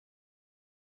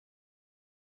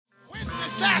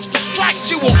disaster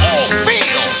strikes, you will all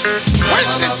feel. When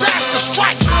disaster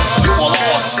strikes, you will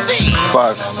all see.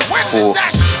 5, 4,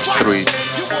 3,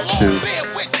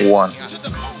 2, 1.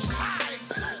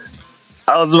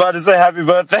 I was about to say happy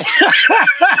birthday.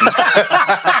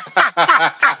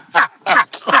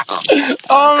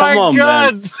 Oh my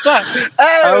God.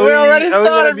 Hey, we already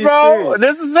started, bro.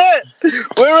 This is it.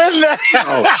 We're in there.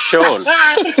 Oh, Sean.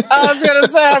 I was going to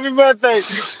say happy birthday.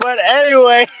 But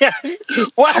anyway,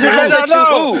 what? I don't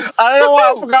know. I don't know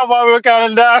why I forgot why we were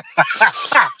counting down.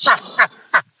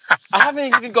 I haven't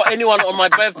even got anyone on my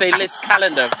birthday list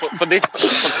calendar for this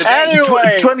for today.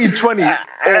 Anyway, 2020, all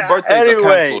birthdays are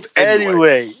cancelled.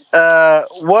 Anyway,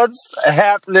 what's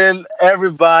happening,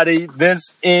 everybody?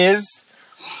 This is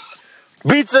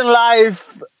Beats and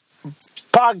Life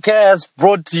podcast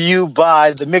brought to you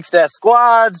by the Mixed That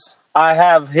Squads. I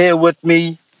have here with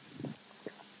me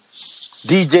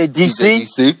DJ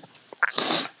DC.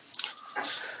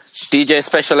 DJ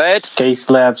Special Ed.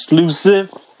 K-Slab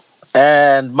Exclusive.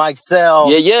 And Mike Sell.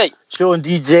 Yeah. Sean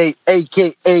DJ,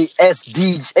 a.k.a.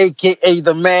 SDJ, a.k.a.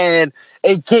 the man,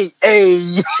 a.k.a.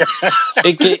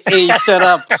 AKA shut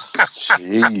up.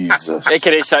 Jesus.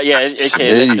 AKA shut, yeah,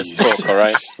 AKA let's just talk, all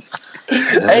right?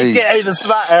 A.k.a. the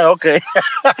spot. Okay.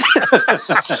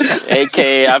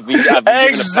 AKA I've been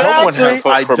Exactly. given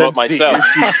a promote myself.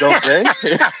 Issues, don't they?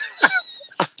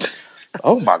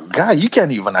 Oh my God, you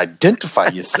can't even identify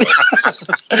yourself.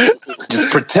 Just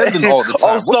pretending all the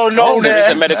time. Also known There is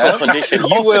as a medical condition.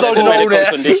 Also There's a known medical as-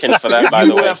 condition for that, by the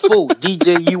You way. were full.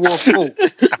 DJ, you were full.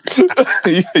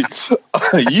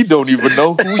 You don't even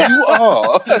know who you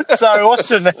are. Sorry, what's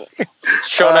your name?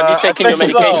 Sean, have you taken your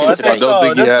think so. medication I today? I don't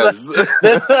think he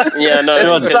has. Yeah,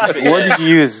 no. because- What did you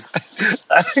use?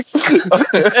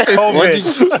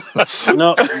 COVID.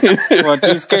 No, what, you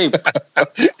escaped?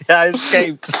 Yeah, I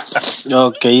escaped.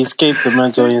 Okay, he escaped the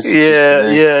mental institute. Yeah.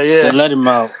 They let him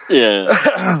out. Yeah.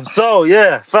 So,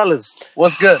 fellas,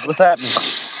 what's good? What's happening?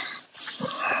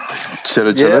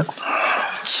 Chilling.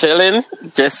 Chilling,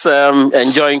 just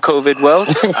enjoying COVID world.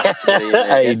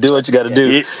 Hey, do what you got to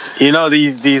do. You know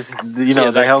these the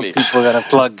health Exactly. people gotta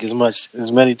plug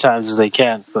as many times as they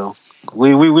can. So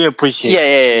we appreciate.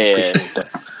 Yeah. Appreciate that.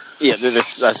 Yeah,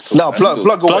 that's cool. No, That's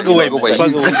plug cool. away. Plug away.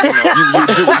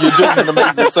 You're doing an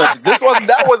amazing service.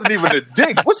 That wasn't even a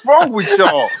dig. What's wrong with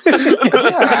y'all?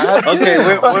 Okay,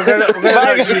 we're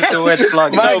gonna use the word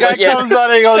plug. My guy but yes. comes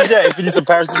on and goes, if you need some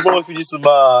paracetamol, if you need some,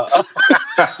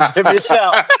 just give me a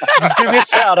shout. Just give me a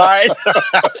shout, all right?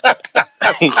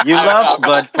 You laugh,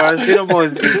 but paracetamol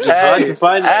is hard to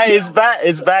find. Hey, it's back.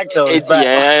 It's back, though. It's back.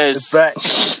 Yes.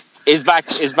 It's back.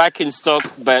 It's back in stock,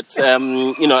 but at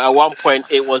one point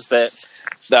it was the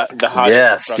hardest drug to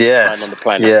find on the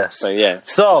planet. Yes. So yeah.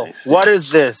 So, what is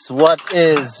this? What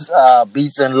is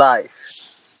Beats and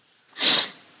Life?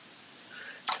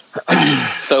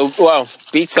 So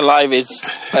Beats Alive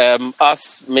is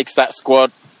us Mix That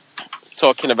Squad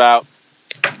talking about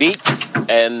beats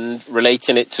and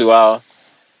relating it to our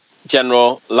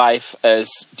general life as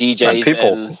DJs And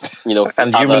people. and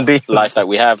And human beings. life that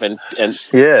we have and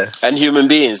Yeah. human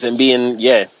beings and being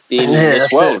in this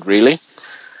that's world it. really.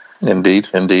 Indeed.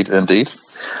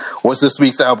 What's this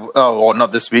week's album? Oh, or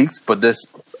not this week's, but this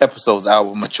episode's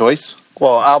album of choice.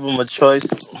 Well, album of choice.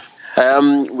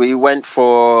 We went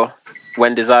for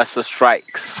When Disaster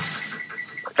Strikes.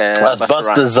 That's Busta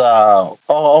Rhymes. Busta's.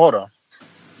 Hold on.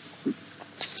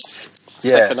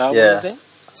 Second album, is it?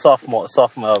 Sophomore.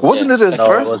 Album. Wasn't it his No,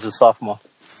 first? it was a sophomore.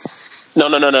 No.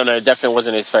 It definitely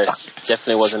wasn't his first.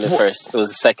 Definitely wasn't his first. It was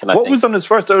the second, I What think. was on his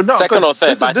first? No, Second or third,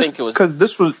 this- but I this- think it was- because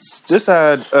this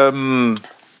had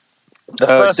The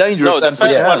first, Dangerous. No, the and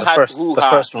first Piano. one the had first, Hoo the Ha.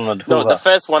 first one had Hoo No, the Ha.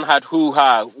 first one had Hoo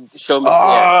Ha. Show me.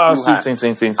 Ah, Hoo Ha.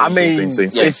 sing. I mean,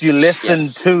 sing. if you listen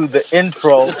to the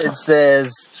intro, it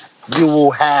says you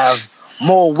will have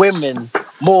more women,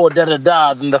 more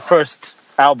da-da-da than the first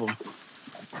album.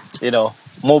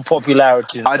 More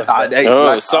popularity and stuff like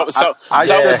that. Someone has,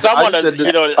 said this- someone has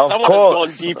course. gone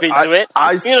deep into it.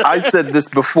 I said this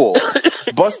before.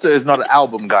 Busta is not an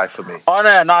album guy for me, Oh, no,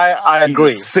 and I He's a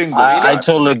agree. single I guy.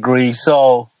 totally agree.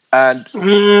 So, and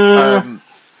I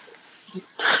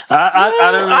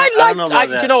don't know. I liked- know about I-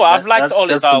 that. do you know what? I've liked all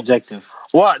his that's albums. subjective.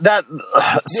 what that...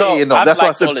 So, you know, I've that's what I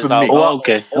liked said all his for me. albums. Oh,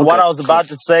 okay. what I was about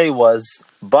to say was,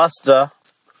 Busta,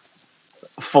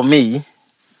 for me,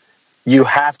 you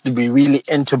have to be really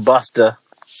into Busta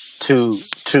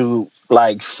to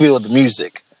like feel the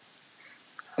music.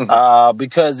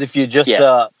 Because if you're just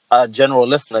Yeah. a general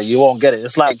listener, you won't get it.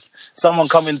 It's like someone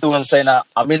coming through and saying,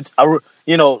 "I'm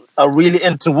really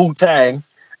into Wu-Tang,"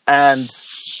 and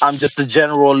I'm just a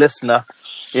general listener.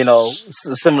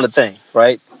 Similar thing,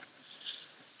 right?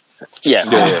 Yeah.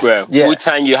 Yeah.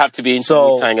 Wu-Tang, you have to be into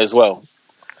So- Wu-Tang as well.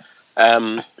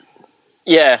 I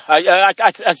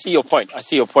see your point.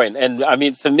 And I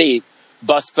mean, for me,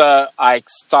 Busta, I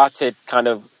started kind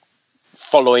of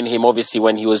following him, obviously,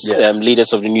 when he was Yes.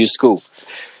 Leaders of the New School.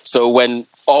 So when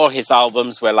all his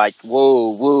albums were like,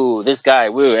 whoa, this guy,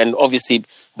 whoa. And obviously,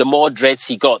 the more dreads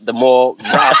he got, the more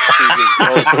raspy his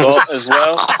voice got as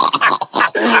well.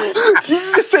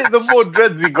 You say the more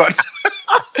dreads he got.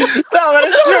 No, but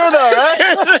it's true though, right?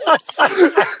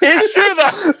 It's true,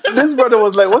 though. This brother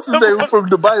was like, what's his name from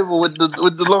the Bible with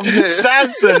the long hair?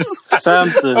 Samson.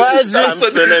 Samson.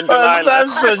 Samson and Delilah.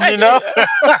 Samson, you know?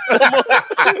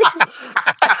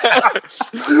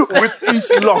 With each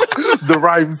lock, the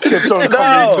rhymes kept on coming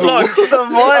No, through. the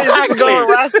voice is going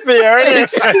raspier,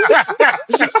 isn't it?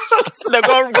 They're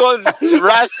going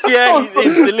raspier.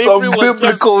 His delivery Some was just...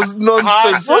 biblical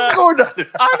nonsense. What's going on?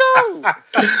 I know.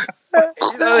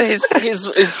 You know, his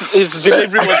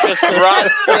delivery was just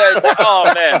raspy. Oh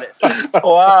man.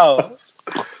 Wow.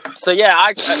 So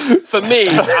yeah, for me,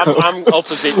 I'm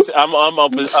opposite. I'm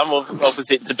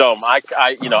opposite to Dom.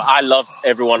 I loved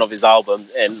every one of his albums,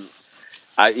 and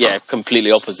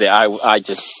completely opposite. I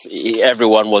just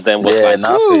everyone with them was like,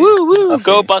 woo,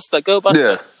 go Busta, go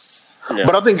Busta. Yeah.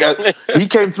 But I think he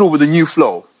came through with a new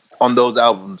flow on those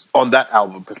albums, on that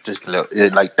album particularly.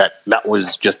 Like that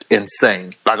was just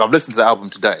insane. Like I've listened to the album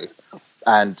today,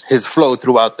 and his flow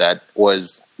throughout that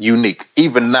was unique.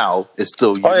 Even now, it's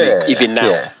still unique. Oh, yeah. Even now.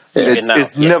 Yeah. It's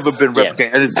never been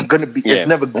replicated, and it's gonna be. Yeah. It's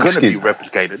never gonna be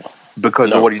replicated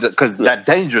because of what he does. Because that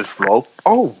dangerous flow.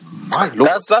 Oh my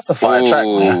lord! That's a fire track,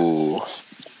 man. Ooh.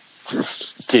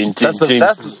 That's the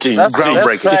best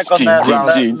groundbreaking. track on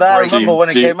that. I remember when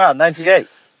it came out, 98.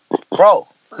 Bro.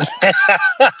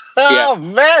 Oh,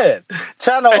 man.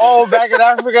 Channel O back in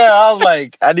Africa, I was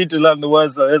like, I need to learn the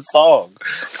words of this song.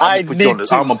 I'm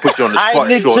gonna put you on the spot. I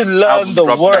need to learn the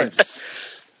words.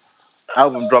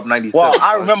 Album dropped 97. Well,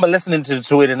 I remember listening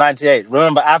to it in 98.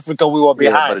 Remember Africa, we were Yeah, but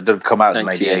behind. it didn't come out in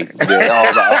 98. 98.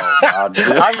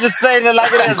 I'm just saying it like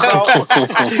it is, bro.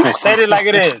 Saying it like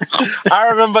it is. I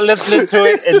remember listening to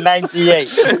it in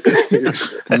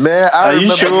 98. Man, I Are you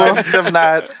remember sure? 97.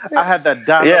 I had that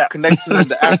dial-up connection in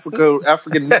the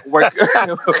African network.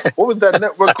 What was that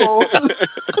network called?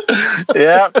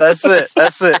 Yeah, that's it.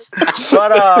 But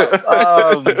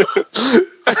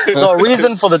so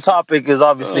reason for the topic is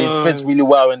obviously it fits really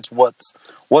well into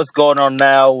what's going on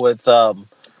now with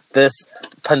this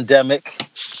pandemic.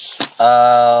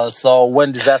 So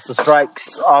when disaster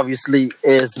strikes, obviously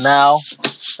is now,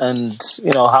 and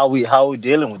you know how we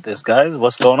dealing with this, guys.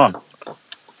 What's going on?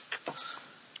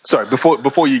 Sorry,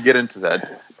 before you get into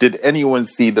that, did anyone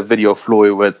see the video of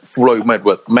Floyd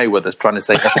Mayweather trying to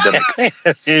say epidemic?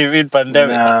 You mean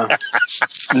pandemic? Nah.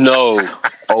 No.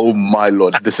 Oh my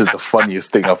lord, this is the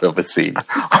funniest thing I've ever seen.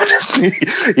 Honestly,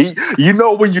 you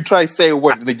know when you try to say a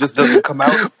word and it just doesn't come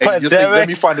out, and you just think, let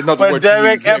me find another word.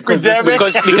 Pandemic, epidemic.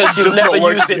 Because you've never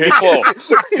used it before.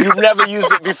 You've never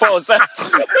used it before. So.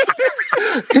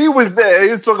 He was there.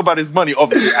 He was talking about his money,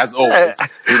 obviously, as always.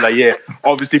 He's like, yeah,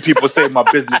 obviously people say my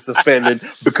business is failing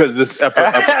because this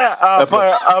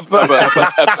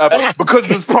because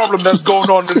this problem that's going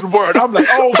on in the world. I'm like,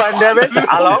 oh, Pandemic.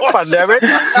 Hello, pandemic.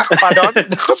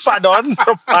 Pardon.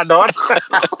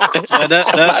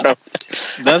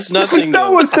 That's nothing. that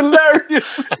though. was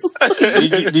hilarious.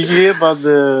 Did you hear about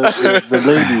the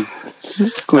lady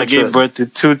that gave birth to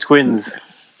 2 twins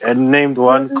and named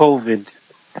one COVID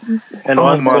and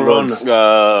one my Lord. Corona?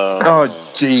 Oh,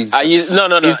 jeez. No.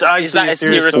 It's actually Is that a a serious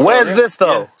serious? story. Where's this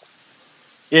though?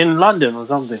 In London or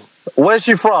something. Where's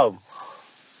she from?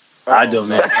 I don't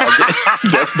know.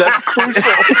 That's crucial.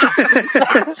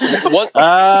 What?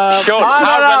 Sean, no,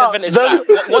 how no. relevant is that?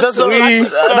 What's the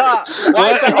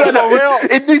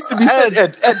It needs to be said,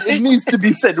 Ed. It needs to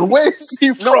be said. Where is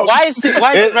he from? No, why is it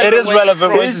relevant? It is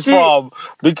relevant where she's from Are you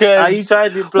because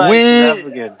trying to imply she's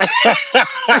African?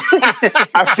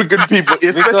 African people,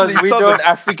 especially we Southern don't-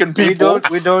 African people,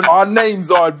 we don't. our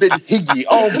names are a bit higgy.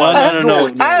 Oh my No.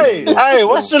 lord. hey,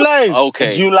 what's your name?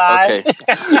 Okay. July.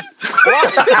 Okay.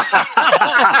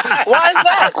 Why is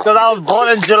that? Because I was born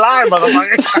in July,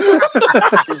 motherfucker.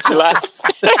 July.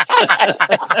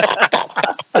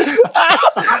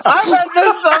 I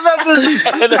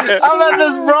met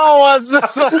this bro once.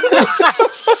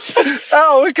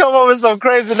 Oh, we come up with some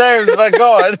crazy names, but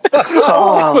go on.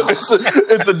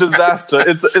 It's a disaster.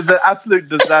 It's an absolute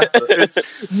disaster.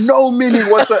 It's no meaning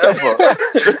whatsoever.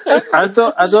 I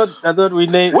thought we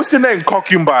named. What's your name?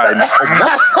 Concubine.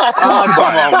 Oh, come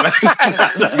on, man.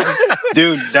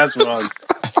 Dude, that's wrong.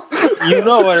 You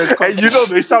know what it And you know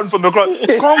they sound from the crowd.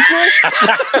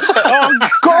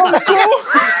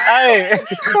 Hey,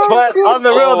 but on the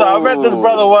real though, I met this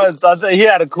brother once. I thought he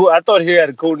had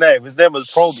a cool name. His name was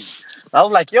Proby. I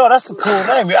was like, yo, that's a cool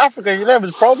name. You're African. Your name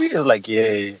is Proby? He's like,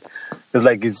 yeah. It's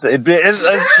like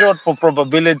it's short for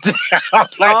probability.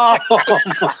 I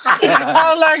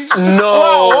was like,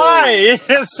 No. why? He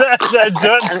said that,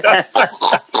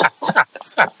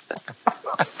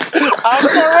 I'm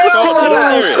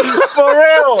for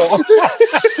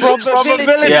real.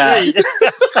 Probability. Yeah.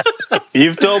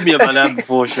 You've told me about that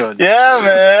before, Sean. Yeah,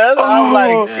 man. I'm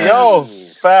like, yo,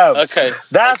 fam. Okay.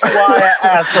 That's why I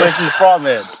asked where she's from,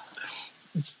 man.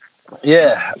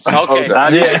 Yeah. Okay.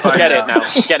 Yeah.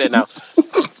 Get it now.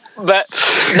 But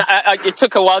it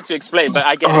took a while to explain, but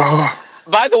I get it.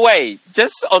 By the way,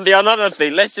 just on the another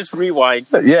thing, let's just rewind.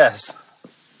 Yes.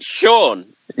 Sean,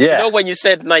 Yeah. you know when you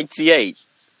said 98,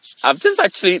 I've just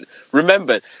actually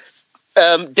remembered.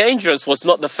 Dangerous was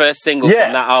not the first single Yeah.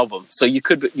 from that album, so you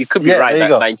could be Yeah, right there you that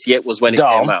go. 98 was when it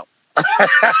Dumb. came out.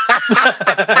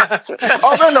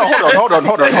 Oh no! Hold on!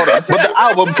 But the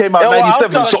album came out Yeah, well,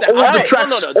 '97, I'm so talking- all the Hey, tracks,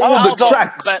 no, all the album,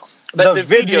 tracks. But The the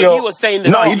video, video- he was saying the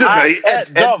No, he video. didn't.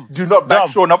 Ed, Dumb. do not back Dumb.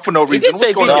 Sean up for no He reason. did say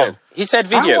What's going video. on? He said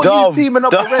How video. are Dumb. you teaming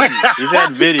up already? He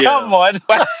said video. Come on. He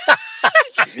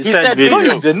He said said video. No,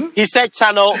 you didn't. He said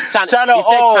channel. Channel He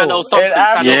said O channel something. in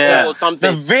Africa. Channel Yeah. O or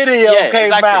something. The video came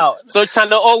exactly. out. So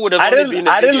channel O would have I only didn't. been.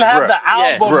 a I didn't video. have Bruh. the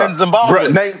album in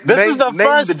Zimbabwe. This is the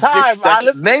first time I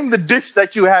listened. Name the dish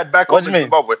that you had back What home do in you mean?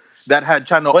 Zimbabwe that had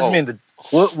channel What O. do you mean?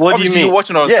 What do you Obviously, mean? you're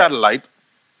watching on Yeah. satellite.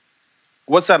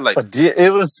 What satellite?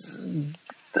 It was.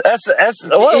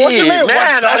 What do you mean? Man,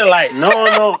 What satellite?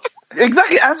 No.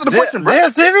 Exactly. Answer the question, bro.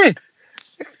 DSTV.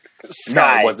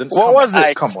 No, it wasn't. What was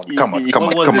it? Come on.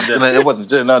 What was it then? No, it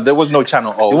wasn't. No, there was no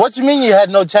channel O. What you mean you had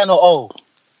no channel O?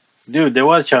 Dude, there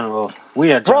was channel O. We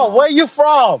had Bro, channel O. where you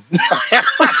from?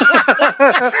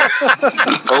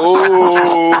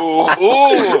 Ooh.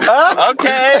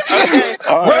 Okay.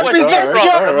 Represent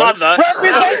your mother.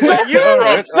 Represent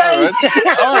Europe.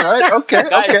 All right. Okay.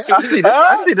 Guys, I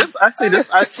see this.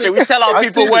 Should we tell our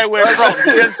people where we're from?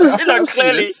 Because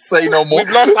clearly Say no more. we've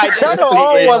lost identity. Channel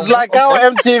O was like our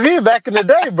MTV back in the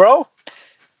day, bro.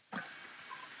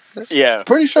 Yeah.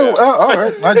 Pretty sure. All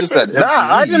right. I just said. Nah,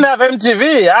 I didn't have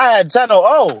MTV. I had Channel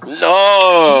O. No.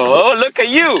 Oh, look at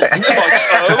you.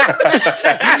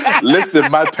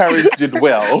 Listen, my parents did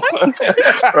well.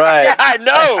 Right. I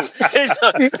know.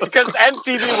 Because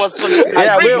MTV was for the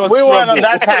Yeah, we weren't on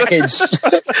that package.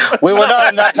 We were not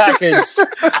on that package.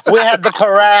 We had the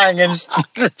Kerrang and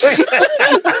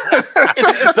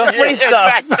the free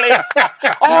stuff. Exactly.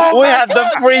 We had the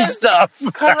free stuff.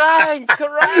 Kerrang!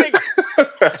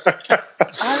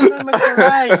 I remember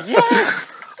Kerrang!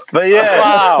 Yes! But yeah,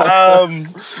 Wow.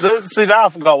 see now I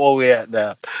forgot where we at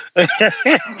now.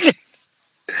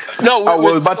 No,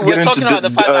 we're about to get we're into talking about the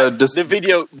fact that this- the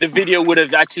video would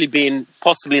have actually been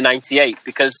possibly 98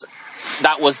 because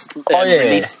that was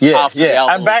released after the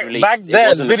album And back was released. back It then,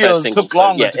 wasn't the first videos single, took so,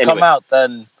 longer yeah, to come anyway. out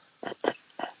than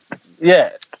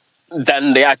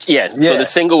Then they actually, so Yeah. the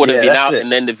single would have Yeah, been that's out it.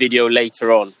 and then the video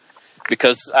later on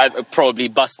because probably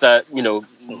Busta,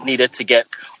 needed to get.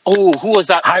 Oh, who was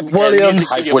that? Hype Williams.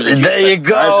 music video producer? There you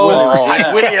go.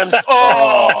 Hype Williams.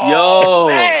 Oh, Yo.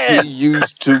 man. He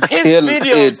used to His kill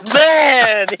videos, it.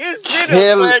 man. His videos.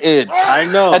 Kill were- it. I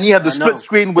know. And he had the I know. split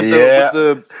screen with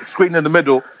the screen in the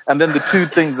middle, and then the two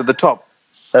things at the top.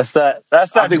 That's that I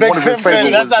think big one of his pimpin'.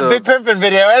 favorites That's was that the- big pimpin'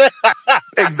 video, ain't it?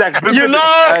 Exactly. You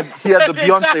know? And he had the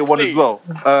Beyonce one as well,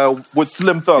 with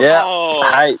Slim Thug. Yeah. Oh,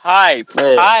 Hype. hype.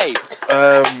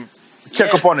 Yeah.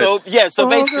 Check up on it. So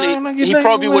basically, he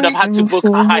probably would have had to book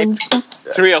a Hype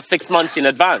 3 or 6 months in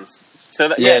advance. So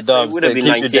that, Yeah, so it dog, would have stay-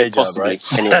 been keep your day 98 job, possibly.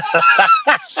 right? Anyway.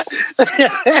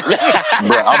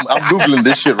 Bro, I'm Googling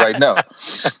this shit right now.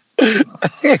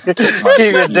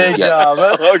 Keep your day job.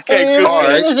 Huh? Okay, good. All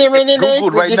right.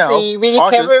 Googled right now.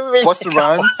 Artist, Busta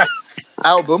Rhymes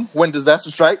album, When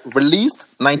Disaster Strike, released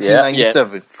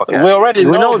 1997. Fuck We yeah. already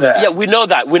know that. Yeah, we know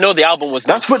that. We know the album was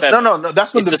That's when 97. no.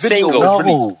 That's when It's the a video single. was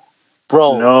released. No,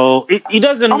 bro. No, it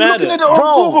doesn't I'm matter. looking at it on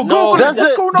Bro, Google. no, Google does it.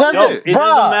 What's it- going does on it- there? It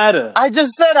doesn't matter. I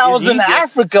just said I was He in just-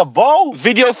 Africa, bro.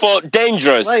 Video for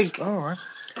Dangerous. Like, All right.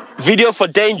 Video for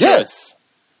Dangerous.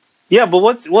 yeah, but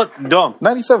what Dom?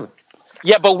 97.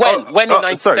 Yeah, but when in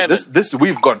 97? Sorry, this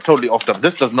we've gone totally off topic.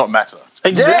 This does not matter.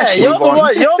 Yeah, you're the Move on.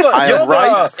 one. You're the. I am You're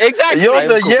right. the. Exactly. You're I am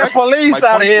the year correct. police My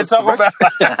out point here was talking about.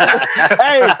 correct.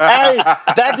 hey,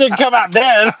 that didn't come out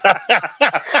then.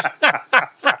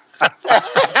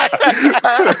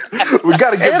 We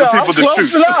got to give the I'm people the close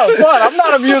truth. enough. What? I'm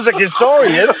not a music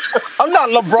historian. I'm not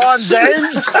LeBron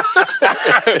James.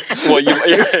 Well,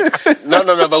 no,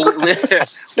 but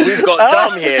we've got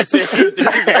Dom here. So he's the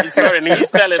music historian. He's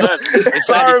telling us it's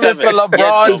Sorry, 97. Mr. LeBron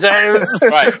Yes, Dom. James.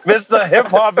 Right. Mr. Hip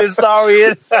Hop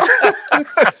historian.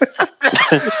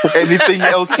 Anything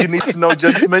else you need to know,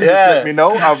 gentlemen, just Yeah. let me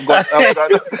know. I've got a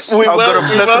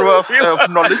plethora of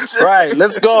knowledge. Right,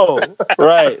 let's go.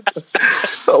 Right.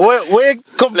 We're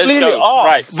completely Let's go. off.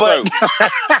 Right, But,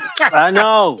 I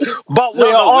know. but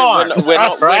we're No, on. we're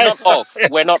not Right? off.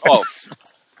 We're not off.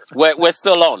 We're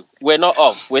still on. We're not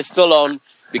off. We're still on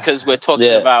because we're talking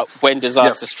Yeah. about When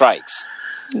Disaster Strikes,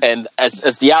 and as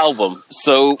the album.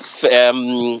 So, I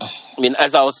mean,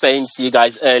 as I was saying to you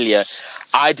guys earlier,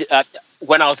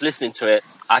 when I was listening to it,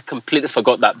 I completely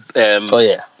forgot that Oh,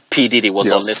 yeah. P Diddy was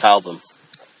Yes. on this album,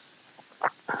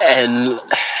 and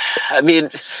I mean,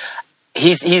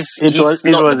 he's It was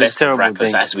not the a best of terrible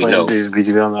rappers, thing as we when know. this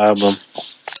video on the album.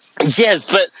 Yes,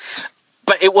 but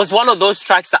it was one of those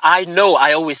tracks that I know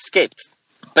I always skipped.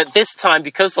 But this time,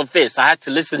 because of this, I had to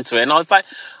listen to it, and I was like,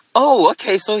 "Oh,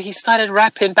 okay, so he started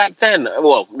rapping back then."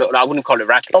 Well, no, I wouldn't call it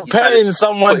rapping. Oh, He started paying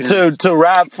someone putting to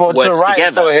rap for, to words write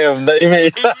together. for him. You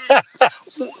mean?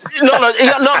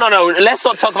 No. Let's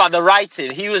not talk about the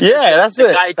writing. He was Yeah, just that's the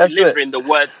it. guy That's delivering the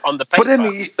words on the paper. But then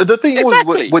the thing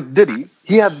Exactly. was with Diddy,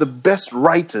 he had the best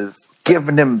writers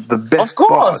giving him the best Of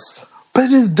course. bars. But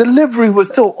his delivery was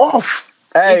still off.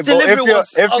 Hey, His but if delivery you're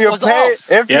was if you're off.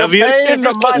 paying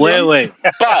the money, Wait.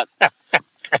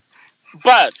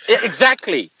 But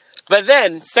exactly. But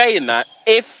then saying that,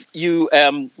 if you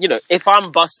if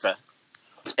I'm Buster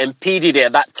and P Diddy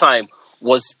at that time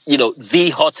was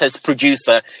the hottest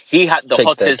producer, he had the Take that,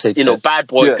 hottest take that. bad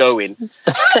boy Yeah. going. take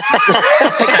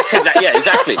that, yeah,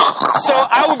 exactly. So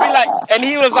I would be like, and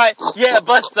he was like, "Yeah,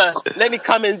 Buster, let me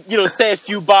come and say a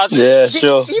few bars." Yeah,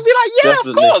 sure. You'd be like, "Yeah,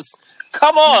 Definitely. of course,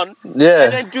 come on." yeah,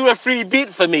 And then do a free beat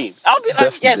for me. I'll be like,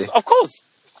 Definitely. yes, of course.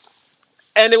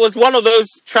 And it was one of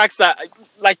those tracks that,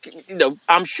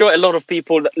 I'm sure a lot of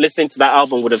people listening to that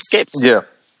album would have skipped, Yeah.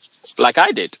 like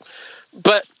I did.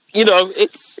 But we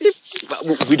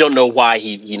don't know why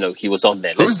he was on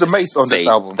there. Who's the Let's Mace on say this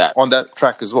album? that. On that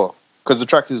track as well? Because the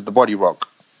track is the Body Rock.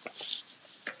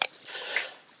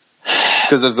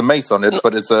 Because there's a Mace on it,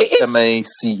 but it's a It is.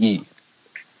 MACE.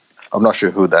 I'm not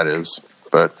sure who that is,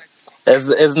 but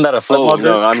isn't that a flip? Oh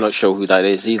no, I'm not sure who that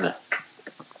is either.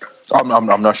 I'm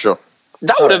not sure.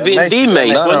 That would have been Mace- the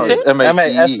Mace, No, wouldn't it's it? MACE.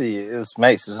 M-A-S-E. It was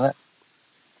Mace, isn't it?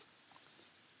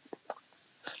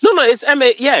 No, it's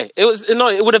M.A. Yeah, it was. No,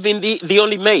 it would have been the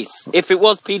only Mace. If it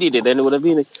was P Diddy, then it would have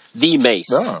been the Mace.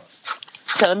 No.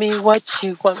 Tell me what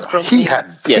you want from He me.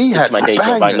 had- Yes, he it's had my day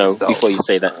job. I know. bangers, though. Before you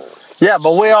say that, Yeah,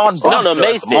 but we're on Buster no,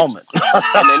 Mace at the did. moment.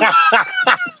 and then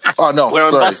Oh, no. we're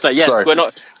on sorry, Buster. Yes, sorry. we're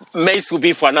not. Mace will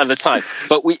be for another time.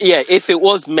 But if it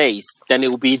was Mace, then it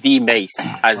will be the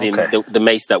Mace, as in the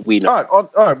Mace that we know. All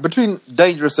right. Between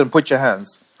Dangerous and Put Your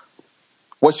Hands,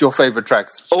 what's your favorite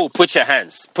tracks? Oh, put your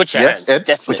hands. Put your hands. Ed?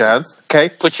 Definitely. Put your hands. Okay.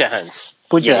 Put your hands.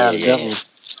 Put your Yeah, hands yeah, down. yeah.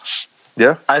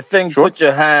 Yeah. I think Sure. Put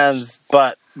Your Hands,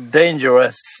 but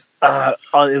Dangerous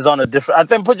is on a different. I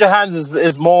think Put Your Hands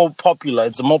is more popular.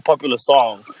 It's a more popular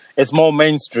song. It's more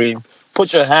mainstream.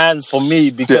 Put Your Hands for me,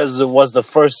 because it was the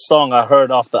first song I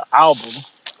heard off the album,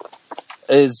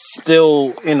 is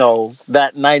still,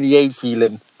 that 98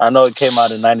 feeling. I know it came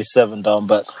out in 97, Dom,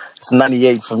 but it's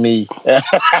 98 for me.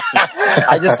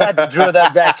 I just had to drill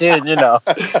that back in,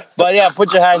 But yeah,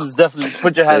 Put Your Hands is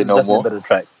definitely no a more. better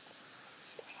track.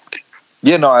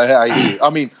 Yeah, no, I hear you. I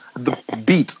mean, the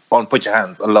beat on Put Your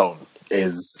Hands alone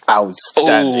is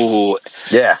outstanding. Oh,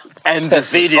 Yeah. and the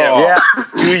video. Yeah.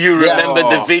 Do you remember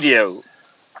the video?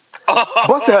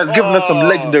 Buster has given us some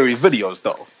legendary videos,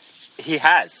 though. He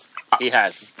has.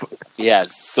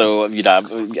 So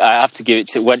I have to give it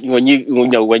to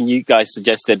when you guys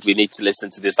suggested we need to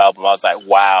listen to this album. I was like,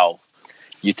 wow,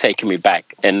 you're taking me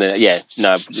back. And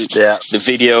the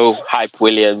video, Hype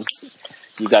Williams,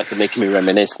 you guys are making me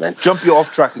reminisce, man. Jump you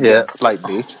off track again Yeah.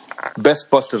 slightly. Best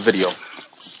Buster video.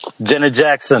 Janet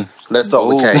Jackson. Let's start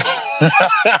with K.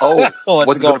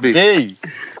 What's it going to be?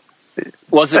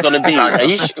 What's it gonna be? Are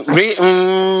you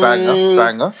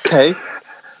Banger. K.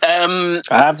 I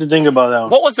have to think about that one.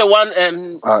 What was the one?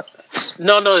 Alright.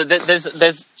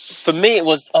 There's for me it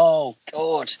was, oh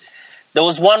god, there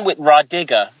was one with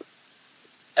Radiga,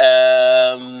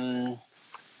 and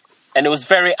it was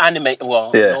very animated.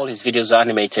 Well, all his videos are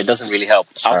animated. It doesn't really help.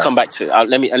 I'll come back to it.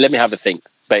 Let me have a think.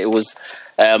 But it was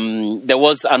there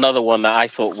was another one that I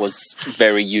thought was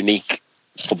very unique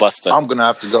for Buster. I'm gonna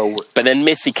have to go. But then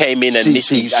Missy came in and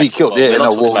Missy she killed. We're Yeah, not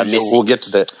no, talking about Missy. we'll get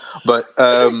to that. But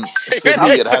for me,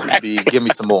 it has to be "Give Me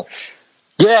Some More."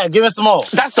 Yeah, give me some more.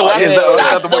 That's the one. Yeah,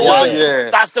 That's the the one, one. yeah.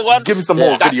 That's the one. Give Me Some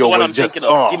More That's video the one was I'm just, thinking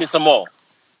of. oh. Give me some more.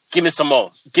 Give me some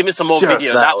more. Give me some more Just-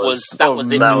 video. that That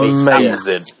was it for me.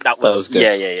 amazing. That was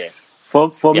good. yeah.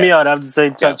 For me, Yeah. I'd have to say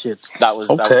touch it. That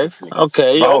was Okay, it for me.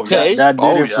 okay, Oh, okay. That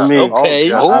did it for me.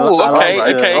 Okay. I Oh, okay,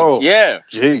 like okay. Oh. Yeah.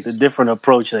 Jeez. The different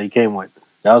approach that he came with.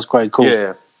 That was quite cool.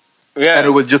 Yeah. Yeah. And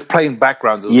it was just plain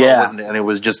backgrounds as well, Yeah. wasn't it? And it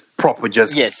was just proper,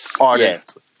 just Yes,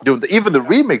 artists doing even the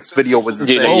remix video was the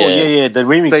Dude, same, Oh Yeah. yeah. The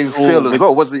remix same feel as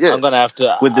well, wasn't it? Yeah. I'm gonna have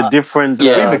to. with the different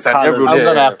Yeah. Remix and colors. everyone- I'm Yeah.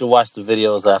 gonna have to watch the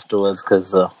videos afterwards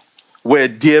because. Where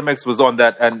DMX was on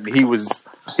that, and he was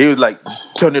like,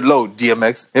 turn it low,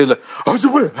 DMX. He was like, like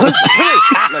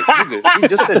nigga, he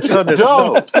just said turn it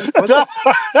low.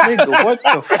 Nigga, what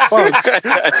the fuck?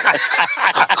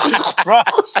 Bro,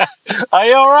 are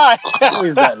you alright? How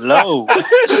is that low?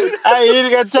 Hey, you need to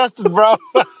get tested, bro.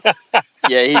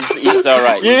 Yeah, he's all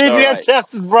right. You He's need to all get right.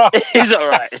 tested, bro. He's all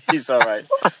right. He's all right.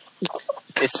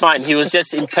 It's fine. He was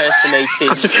just impersonating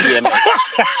DMX.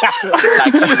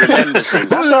 Like he remembers him.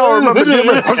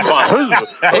 It's fine.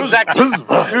 Exactly.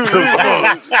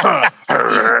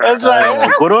 It's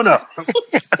like, Corona.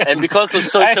 And because of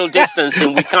social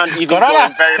distancing, we can't even go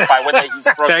and verify whether he's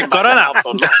from Hey, Corona.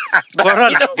 or not.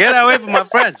 Corona. Get away from my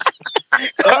friends.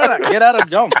 Corona. Get out of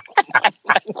jump.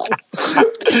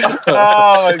 oh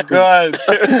my god!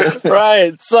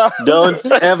 Right, so Don't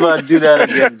ever do that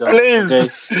again, though. please Okay?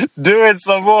 do it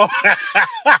some more. No,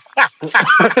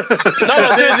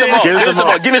 give me some more. Give me some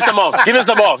more. Give me some more. Give me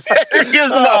some more. Give me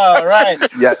some more. All right.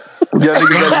 Yeah. Yeah,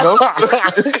 niggas let him know. No.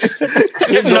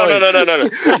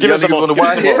 Give me some more. Niggas wanna Give me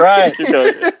some more. Right.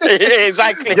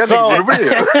 Exactly. Yeah, niggas wanna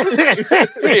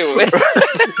video.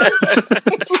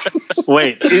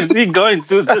 Wait, is he going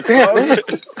through the song?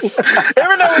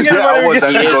 Every now and again, Yeah, I was He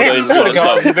is going through the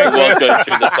song. He was going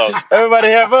through the song. everybody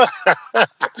have a.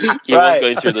 He was Right.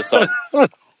 going through the song.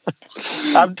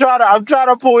 I'm trying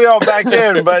to pull y'all back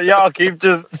in, but y'all keep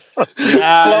just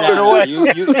floating away.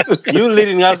 You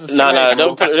leading us astray. No,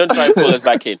 don't try and pull us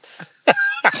back in.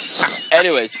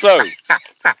 Anyway, so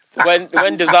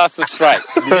when disaster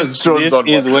strikes, This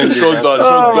is when Sean's on.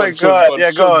 Oh my god!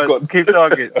 Yeah, go on. Keep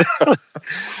talking.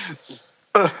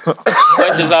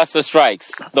 when disaster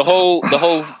strikes, the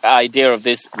whole idea of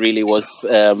this really was,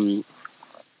 I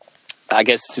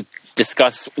guess, to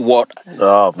discuss what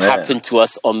Oh man. happened to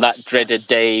us on that dreaded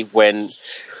day when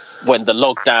the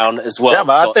lockdown as well. Yeah,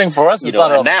 but I got, think for us it you know,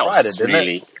 started on announced. Friday, didn't it?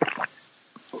 Really,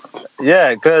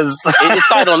 Yeah, because it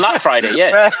started on that Friday,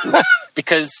 yeah,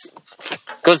 because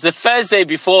the Thursday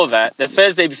before that, I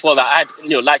had, you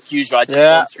know, like usual, I just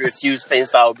went through a few things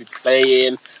that I would be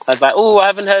playing. I was like, oh, I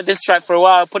haven't heard this track for a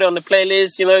while. Put it on the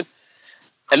playlist, you know.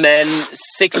 And then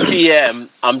 6 p.m.,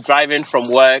 I'm driving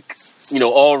from work, you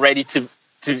know, all ready to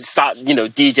start, you know,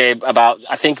 DJ about,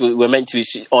 I think we were meant to be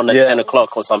on at 10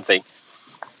 o'clock or something.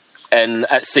 And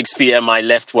at 6 p.m. I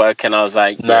left work and I was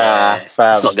like, Nah,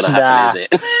 fam. it's not going to happen, is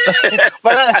it?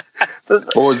 but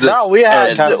What was this? no, we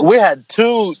had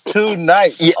two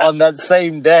nights on that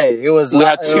same day. It was We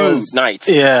had two nights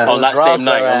on that same Raza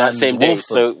night, on that and same day. Wolfson.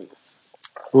 So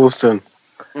Wolfson.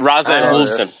 Raza and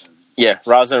Wolfson. Yeah,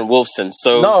 Raza and Wolfson.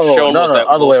 So No, Sean no, was no, at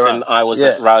other way Wolfson, around. I was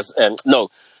Yeah. at Raz. No,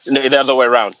 the other way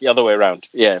around. The other way around.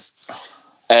 Yeah.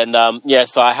 And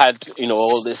so I had, you know,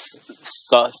 all this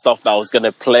stuff that I was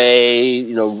gonna play,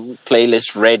 you know,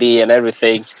 playlist ready and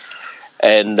everything,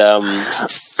 and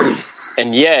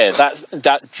yeah,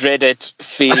 that dreaded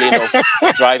feeling of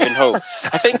driving home.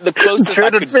 I think the closest I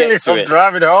could get to it.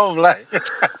 Driving home, like,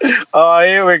 oh,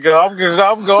 here we go. I'm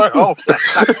going home.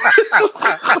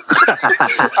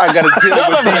 I gotta deal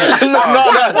with these.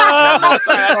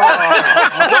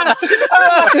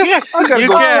 You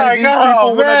can't.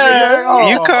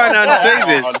 You can't unsay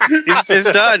this.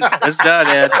 It's done. It's done,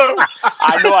 Ed.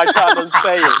 I know I can't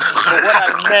unsay it,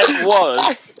 but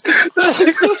what I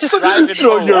meant was driving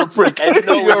home You're a prick. and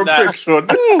knowing You're a that prick, Sean.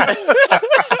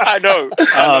 I know.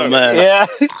 Oh man. Yeah,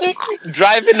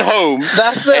 Driving home.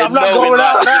 that's it. I'm and not knowing going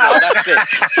out now. That's it.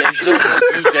 There's no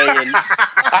DJing.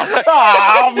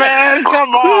 Oh man,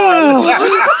 come on.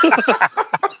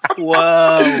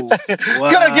 Wow.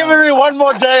 Gotta give me one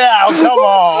more day out. Come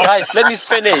on. Guys, let me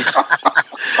finish.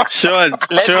 Sean,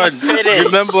 Let me finish.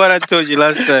 remember what I told you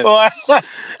last time?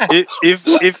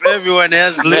 If everyone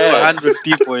has little 100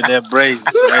 people in their brains,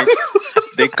 right?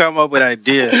 They come up with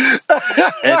ideas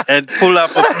and pull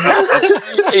up a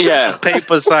Yeah.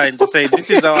 paper sign to say this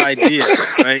is our idea,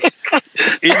 right?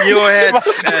 in your head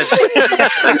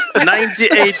at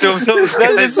 98 of those.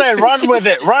 Let's just say, run with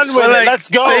it. Run with it. Let's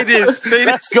go. Say this.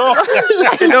 Let's go.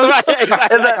 You know,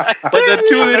 but the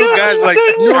two little guys like,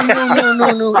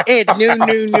 no, Ed,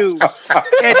 no.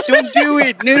 Ed, don't do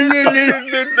it. No.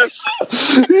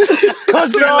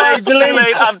 Control, Too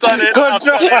late. I've done it.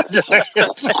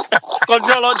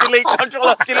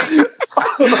 Control, delete.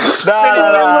 No.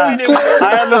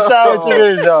 I understand what you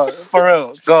mean, though. For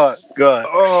real. Go on.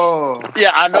 Oh,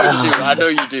 Yeah, I know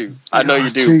you do.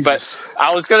 Jesus. But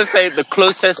I was gonna say the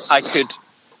closest I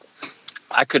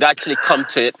could actually come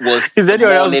to it was Is the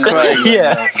anyone else morning crying? when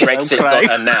Yeah. Brexit got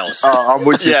announced. I'm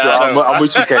with you. Yeah, sir. I know. I'm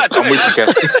with you, Ken. I'm with you, Ken.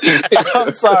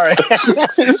 I'm sorry.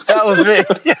 That was me.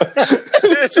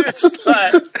 It's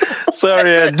like,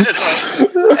 Sorry, Ed.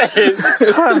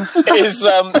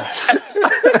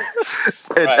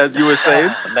 As you were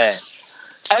saying, man.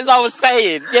 As I was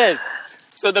saying, yes.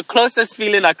 So the closest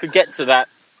feeling I could get to that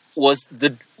was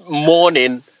the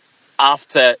morning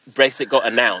after Brexit got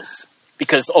announced,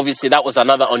 because obviously that was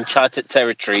another uncharted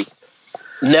territory.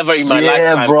 Never in my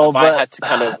lifetime have I had to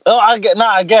kind of. Oh, I get it.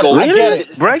 I get it.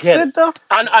 Brexit though?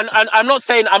 And I'm not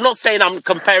saying I'm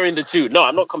comparing the two. No,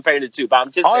 I'm not comparing the two. But I'm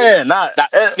just Oh saying yeah,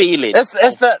 that feeling. It's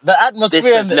the atmosphere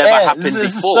This has in the never air. happened This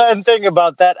is a before. certain thing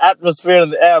about that atmosphere in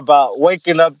the air about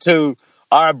waking up to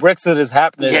our Brexit is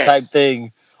happening type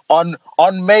thing on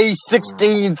May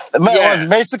 16th. Yeah. Was it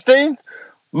May 16th?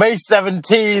 May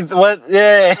 17th. What?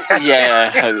 Yeah.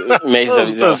 Yeah, May So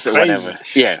 17th, whatever.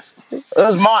 Yeah. It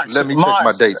was March. let me March. check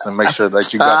my dates and make sure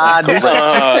that you got this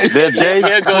correct.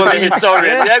 Here goes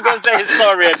the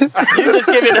historian. You just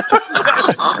give it.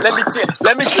 Let me check.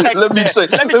 Let me check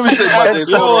my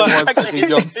dates. Hold on 1 second,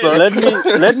 young sir.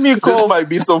 Let me This call. might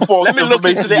be some false Let me look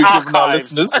into information the you give our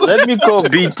archives. listeners. Let me call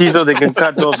BT so they can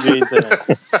cut off the internet.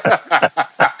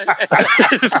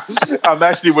 I'm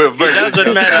actually with Virgin.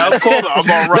 Doesn't matter. I'll call them.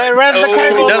 I'm all right. They ran the It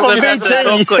cables from doesn't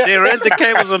matter. BT. They rent the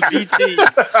cables on BT.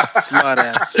 Smart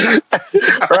ass.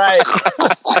 Right.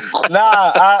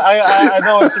 Nah, I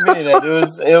know what you mean. Ed. It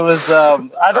was I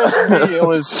think for me it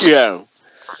was Yeah.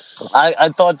 I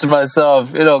thought to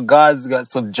myself, God's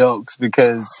got some jokes,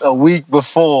 because a week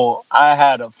before I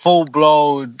had a full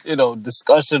blown,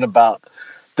 discussion about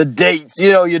the dates.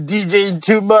 You're DJing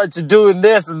too much, you're doing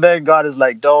this, and then God is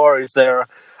like, "Don't worry, Sarah,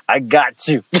 I got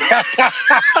you."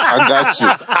 I got you.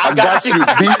 I got you.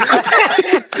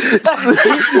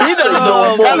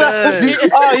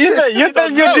 Oh, you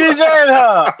think you're DJing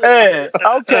her? Hey,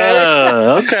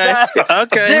 okay.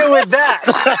 Okay. Deal with that.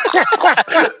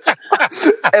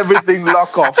 Everything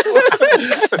lock off.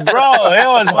 Bro, it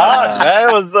was hard, man.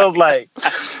 It was like,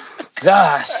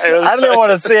 gosh, I didn't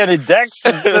want to see any decks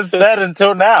since then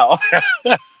until now.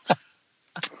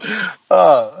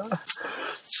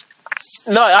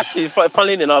 No, actually,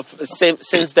 funnily enough,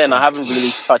 since then I haven't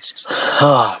really touched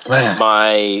Oh man,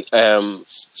 my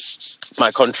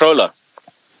my controller.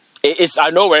 I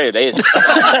know where it is.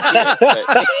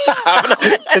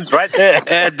 it's right there.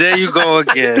 And there you go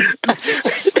again.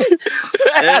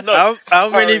 And No, how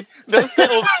many? Those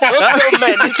little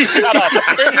men need to shut up.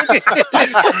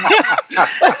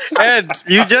 And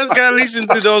you just gotta listen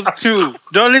to those two.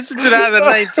 Don't listen to the other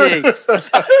 98.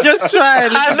 Just try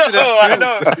and listen to I the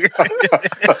know.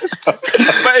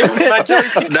 But if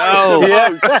majority No.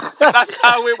 carries the vote, that's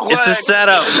how it works. It's a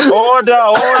setup. Order.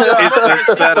 It's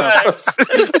a setup.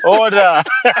 Order.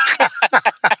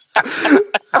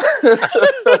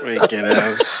 Freaking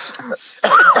out.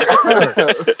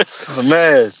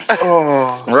 Man.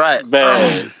 Right,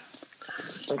 man.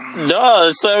 No,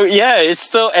 so yeah, it's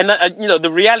still, and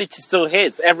the reality still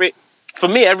hits for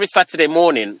me every Saturday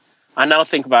morning. I now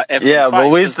think about every Yeah, fight, but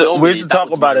we because used to normally that talk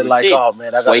was about my it like, routine. oh man,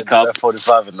 I gotta Wake do up. that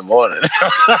 45 in the morning.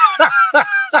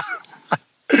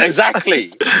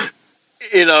 Exactly.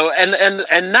 And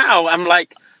now I'm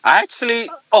like, I actually,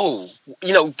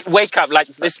 wake up like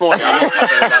this morning. I woke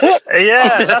up and I was like,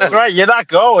 Yeah, that's right. You're not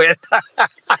going.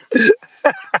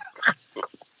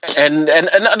 and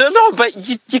I don't know, but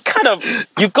you kind of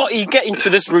you get into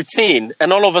this routine,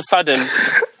 and all of a sudden,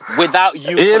 without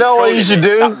you, You know what you should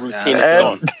controlling it, do? that routine is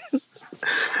gone.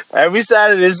 Every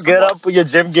Saturday, just get up with your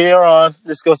gym gear on.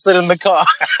 Just go sit in the car.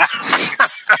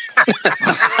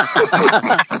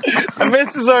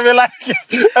 Mrs. will be like,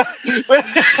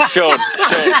 Sean,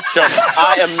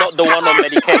 I am not the one on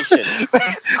medication.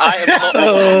 I am not the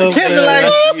one on kids medication. are like,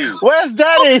 That's you. where's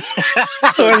daddy?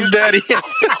 Where's daddy?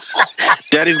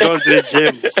 Daddy's going to the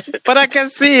gym. But I can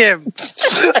see him.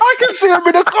 I can see him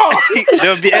in the car.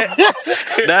 There'll be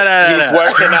He's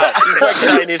working out. He's working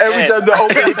out in his Every head. time they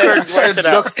open the curtain, He's working and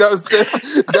out. ducks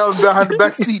down behind the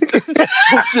back seat.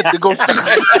 Oh shit, they go.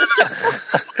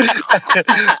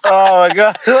 Oh my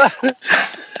god.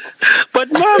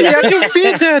 But mommy, I can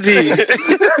see daddy.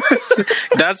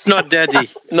 That's not daddy.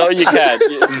 No, you can't.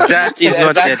 That is not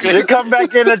exactly. daddy. You come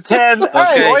back in at 10. Hey,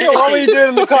 Okay. what were you doing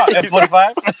in the car?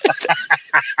 F45?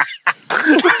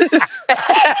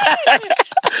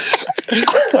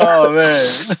 Oh man.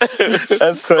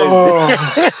 That's crazy.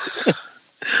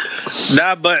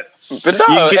 Nah, but But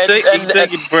no, you can take and-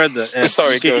 it further. And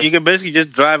Sorry, go. you can basically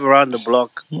just drive around the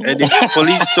block, and if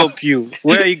police stop you,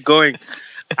 where are you going?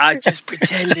 I'm just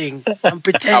pretending. I'm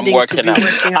pretending I'm working to be out.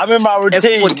 working out. I'm in my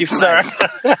routine, F45. sir.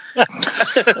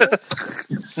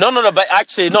 No, but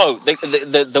actually, no.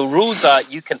 The rules are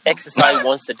you can exercise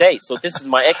once a day. So this is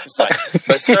my exercise.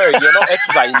 But sir, you're not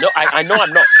exercising. No, I know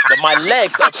I'm not. But my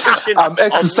legs are pushing. I'm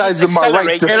exercising my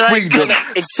right to freedom.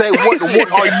 Say what are you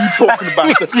talking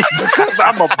about? Because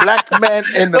I'm a black man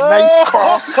in a nice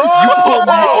car, you pull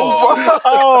me over.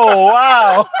 Oh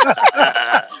wow.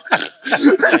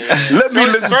 Let me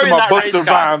listen to my Busta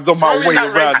Rhymes on my way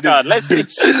around this. Let's see.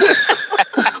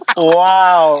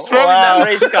 Wow. Throw in that Wow.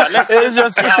 race card. Let's It's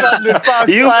just a £600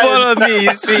 You fine. follow me,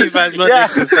 you see if I'm not Yeah.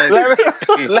 exercising.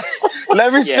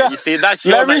 Let me Yeah, show you see, that's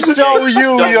your let me 98. show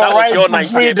you No, your that was right your to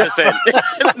freedom. 98%.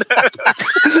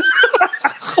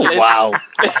 Wow.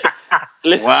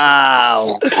 Listen,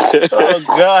 Wow. Oh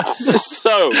gosh.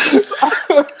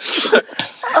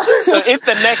 So if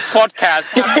the next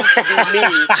podcast happens to be me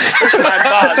and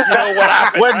Buzz, you know what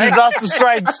happened, When right? disaster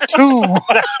strikes 2.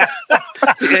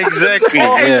 Exactly.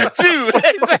 Yeah. Two.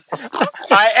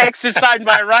 I exercised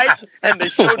my right and they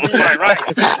showed me my right.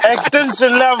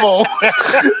 Extension level.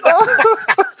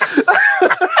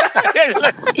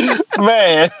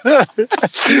 Man.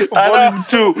 Volume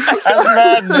 2. That's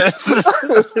madness.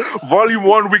 Volume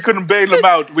 1, we couldn't bail him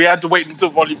out. We had to wait until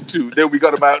Volume 2. Then we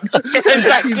got him out.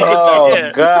 Exactly. Oh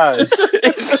Yeah. gosh.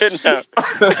 It's good now.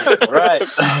 Right.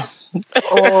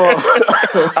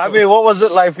 I mean, what was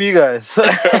it like for you guys?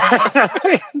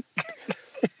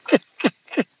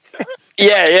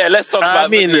 Yeah. Let's talk about I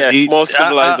mean, more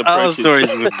civilized our approaches.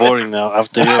 stories were boring now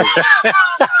after yours.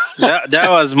 that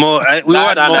was more. We No,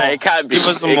 want no, more. it can't be. Give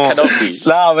us some It more. cannot be.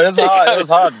 Nah, but it's hard. It's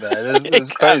hard, man. It's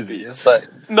It crazy. can't be. It's like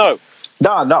No.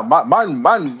 No,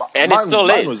 mine And it still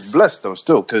mine is. was blessed though,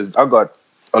 still, because I got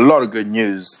a lot of good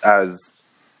news. As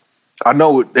I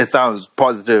know it sounds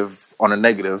positive on a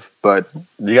negative, but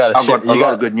you got I got a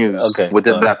lot of good news Okay,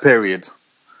 within go ahead. that period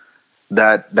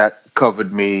that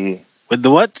covered me. With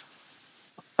the what?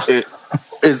 It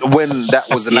is when that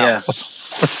was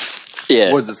announced.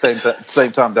 Yeah. Was the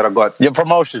same time that I got Your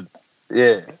promotion.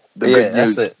 Yeah. the yeah, good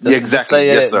that's news. it. Yeah, exactly. Just say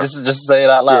Yes, it. sir. Just say it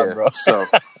out loud, bro. So,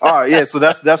 all right, yeah. So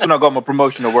that's when I got my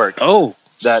promotion to work. Oh,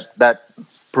 That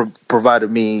provided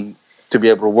me to be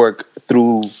able to work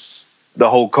through the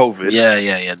whole COVID.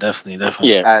 yeah, definitely.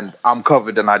 Yeah. And I'm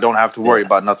covered, and I don't have to worry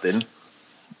about nothing.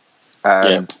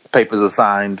 And papers are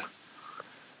signed.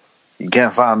 You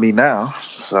can't find me now.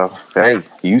 So hey,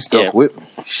 you stuck Yeah. with me.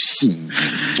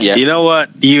 Shit. Yeah. You know what?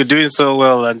 You're doing so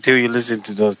well until you listen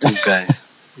to those two guys.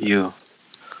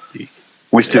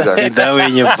 Which two guys? That way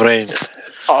in your brain.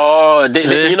 Oh,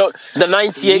 you know, the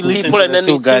 98 Listen people to and then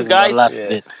the the two guys. last Yeah.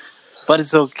 bit. But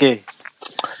it's okay.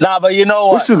 Nah, but you know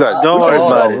what? Which two guys? Don't worry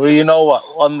Hold about on. it. Well, you know what?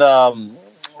 On the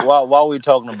while we're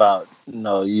talking about,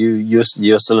 you're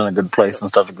still in a good place and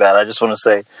stuff like that. I just want to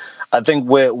say, I think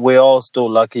we're all still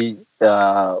lucky.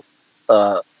 On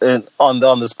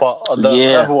the spot,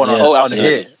 Yeah, everyone yeah. on, Oh, on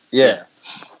absolutely. here, yeah.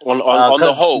 On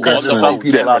the whole, because on the there's whole, some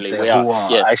people out generally, there we who are.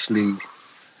 are Yeah. actually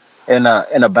in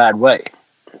a bad way,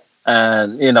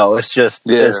 and it's just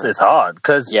it's hard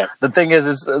because Yeah. the thing is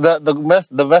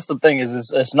the messed up thing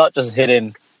is it's not just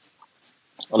hitting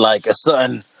like a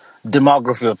certain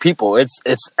demography of people. It's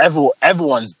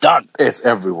everyone's done. It's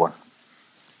everyone.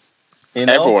 You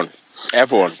know?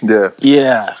 Everyone. Yeah.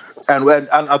 Yeah. And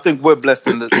I think we're blessed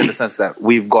in the sense that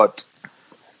we've got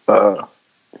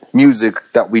music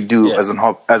that we do Yeah.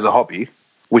 as a hobby,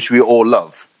 which we all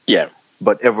love. Yeah.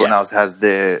 But everyone Yeah. else has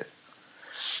their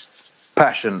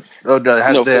passion. Or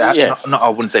no, No, their, yeah. no, I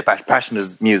wouldn't say passion. Passion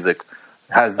is music.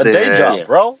 has A their day job, Yeah.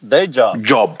 bro. Day job.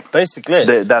 job. Basically.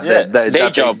 That Day they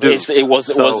job. do. It was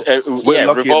we're lucky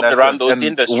in revolved that around sense, those and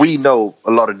industries. we know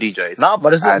a lot of DJs. No,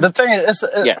 but it's, And, the thing is,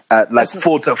 Yeah. like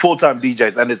full-time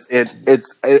DJs, and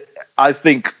it's I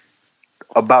think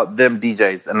about them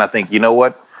DJs, and I think, you know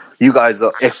what, you guys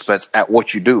are experts at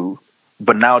what you do,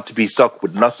 but now to be stuck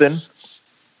with nothing,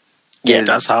 Yeah,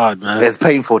 That's hard, man. it's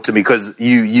painful to me, because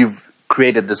you've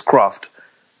created this craft,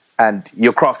 and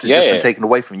your craft has just Yeah. been taken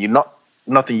away from you.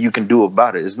 Nothing you can do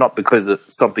about it. It's not because of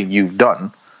something you've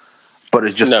done, but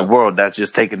it's just No. the world that's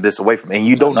just taken this away from you, and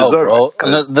you don't no, deserve bro. it.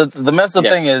 'Cause- The messed up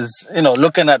Yeah. thing is,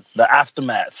 looking at the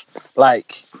aftermath.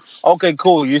 Like, okay,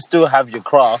 cool, you still have your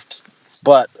craft,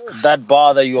 but that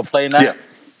bar that you were playing at yeah,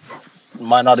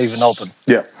 might not even open.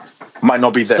 yeah, might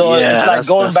not be there. So Yeah, it's like that's-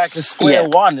 going back to square Yeah.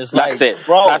 one. It's that's like, it.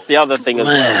 bro. That's the other thing as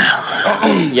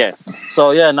well. Yeah.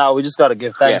 So yeah, now we just got to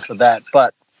give thanks Yeah. for that.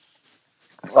 But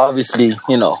obviously,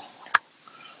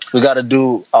 we got to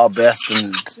do our best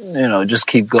and just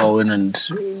keep going and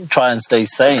try and stay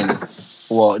sane.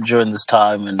 Well, during this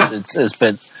time, and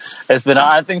it's been.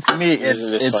 I think for me, This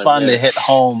it's time, finally yeah. hit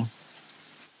home.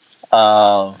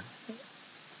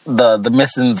 The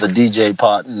missing the DJ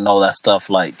part and all that stuff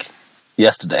like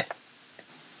yesterday.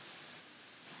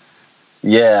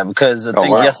 Yeah, because I think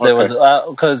wow, yesterday okay. was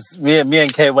because me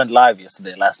and Kay went live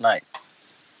yesterday last night,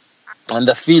 and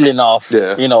the feeling of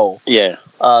Yeah.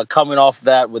 Yeah. coming off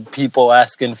that with people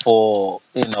asking for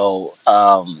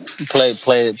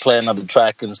play another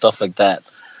track and stuff like that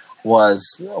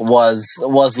was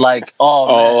like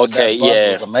man, Okay, that buzz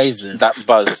yeah. was amazing. That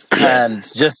buzz. Yeah. And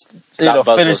just That buzz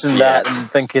was- finishing yeah. that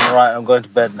and thinking, right, I'm going to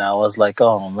bed now. I was like,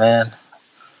 oh man,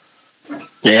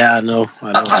 Yeah, I know.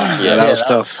 Yeah, that was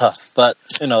tough. But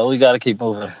we got to keep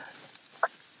moving.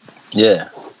 Yeah.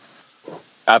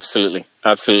 Absolutely.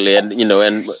 And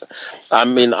and I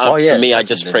mean, Oh, yeah, to me, I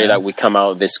just definitely, pray man. that we come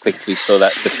out of this quickly, so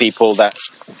that the people that,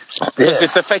 because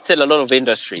it's affected a lot of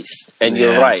industries, and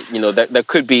you're Yeah. right. There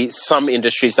could be some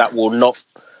industries that will not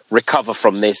recover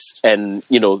from this, and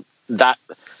that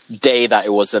day that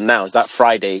it was announced, that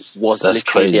Friday was That's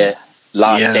literally crazy. their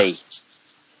last Yeah. day.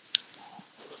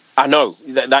 I know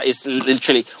that is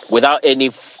literally without any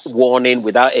warning,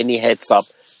 without any heads up.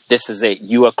 This is it.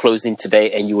 You are closing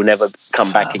today, and you will never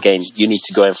come back again. You need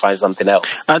to go and find something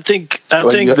else. I think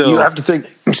Well, you though. have to think.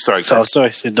 Sorry, So guys.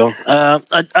 sorry, sit down.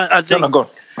 I think No, go on.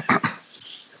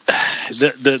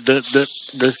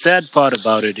 the sad part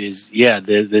about it is,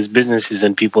 there's businesses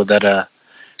and people that are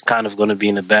kind of going to be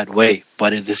in a bad way,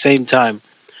 but at the same time,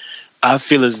 I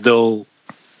feel as though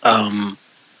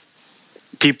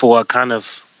people are kind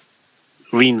of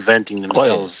reinventing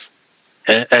themselves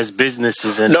as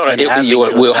businesses and No, and having to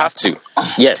we'll adapt have to.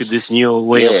 Yes. to this new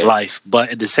way Yeah. of life. But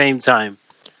at the same time,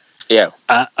 Yeah.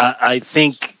 I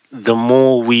think the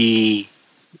more we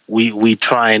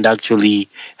try and actually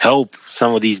help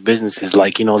some of these businesses,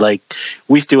 like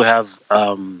we still have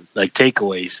like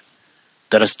takeaways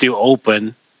that are still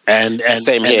open, and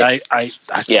Same and here. I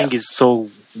Yeah. think it's so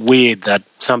weird that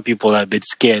some people are a bit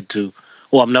scared to.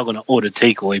 Oh, I'm not going to order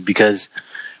takeaway because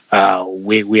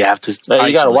we have to. Hey,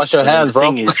 you gotta isolate. wash your But hands, the bro.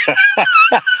 thing is,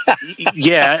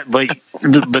 yeah, but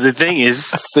the thing is,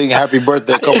 Sing happy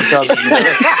birthday a couple times.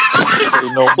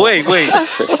 wait.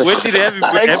 When did happy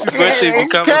birthday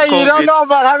become a Okay, you don't COVID know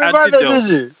about happy birthday, antidote? did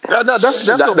you? No, that's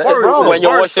That- the that- word. bro, when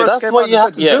you're Words washing- first That's came what out, you they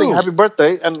have said, to sing do. happy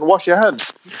birthday and wash your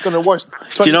hands. It's gonna wash.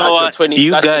 You know what? That's the 20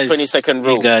 You that's the guys, 20-second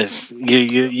rule. You guys,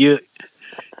 you.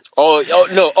 Oh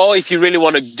no! Or if you really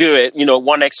want to do it,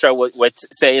 one extra. We're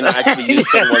saying actually use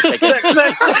 21 seconds.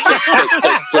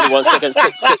 21 seconds.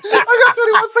 I got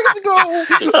 21 seconds to go.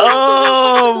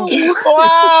 Oh,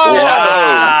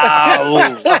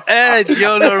 wow! Ed, you're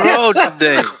on the road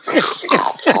today.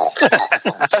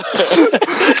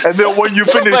 And then when you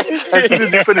finish, as soon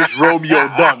as you finish, Romeo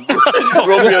done.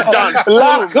 Romeo done.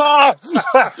 Lock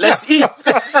off! Let's eat.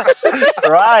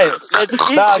 Right.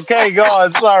 Nah, okay, go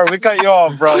on. Sorry, we cut you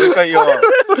off, bro. We cut you off.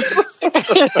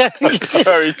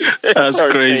 Sorry. That's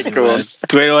Sorry, crazy, go on. man.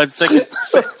 21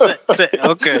 seconds.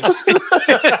 Okay.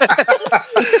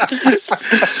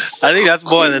 I think that's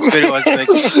more than 21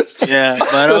 seconds. Yeah,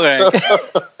 but okay.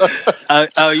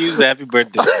 I'll use the happy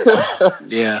birthday.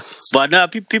 Yeah. But now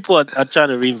people are trying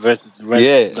to reinvent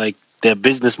like their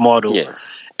business model. Yeah.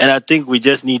 And I think we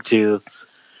just need to.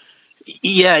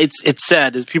 Yeah, it's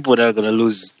sad. There's people that are gonna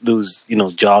lose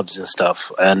jobs and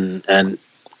stuff, and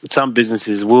some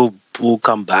businesses will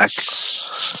come back,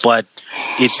 but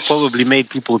it's probably made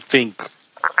people think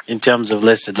in terms of,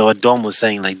 let's say, what Dom was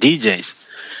saying, like DJs,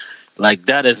 like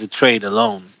that as a trade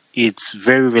alone, it's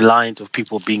very reliant of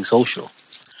people being social,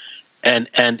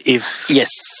 and if Yes.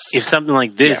 if something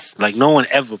like this, like no one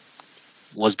ever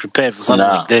was prepared for something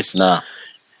like this. Nah.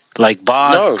 Like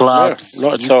bars, No, clubs, no,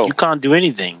 not at all. you can't do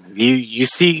anything. You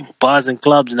see bars and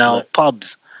clubs now,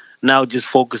 pubs now just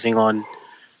focusing on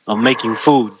making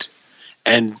food,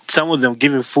 and some of them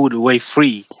giving food away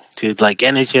free to like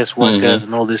NHS workers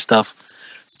and all this stuff,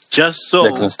 just so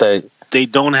They can stay. they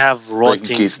don't have They rotting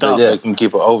can keep, stuff. they can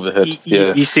keep it overhead.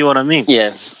 You see what I mean?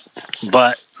 Yeah.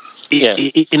 But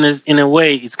in a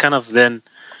way, it's kind of then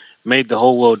made the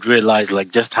whole world realize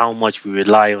like just how much we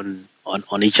rely on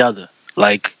each other.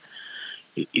 Like,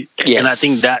 and I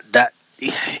think that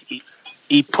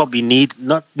it probably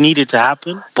not needed to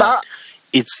happen, but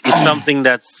it's something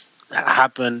that's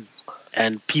happened,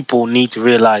 and people need to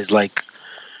realize like.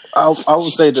 I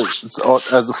would say that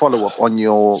as a follow up on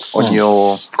your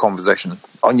conversation,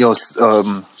 on your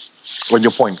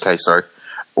point, Kay, sorry,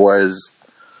 was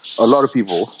a lot of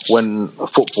people when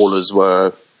footballers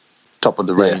were top of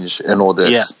the range and all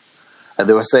this, and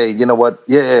they were saying, you know what,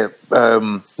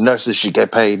 nurses should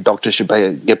get paid, doctors should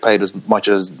get paid as much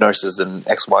as nurses and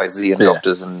XYZ and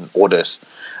doctors and all this,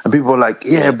 and people were like,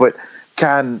 but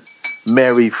can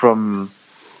Mary from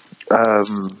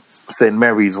St.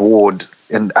 Mary's Ward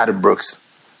in Addenbrooks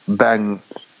bang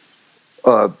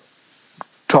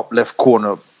top left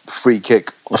corner free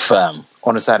kick Fam.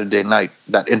 on a Saturday night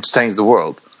that entertains the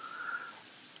world?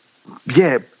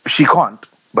 Yeah, she can't.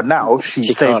 But now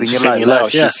she's saving your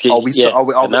life.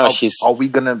 Are we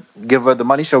gonna give her the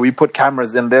money? Shall we put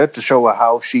cameras in there to show her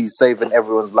how she's saving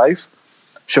everyone's life?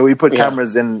 Shall we put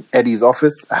cameras in Eddie's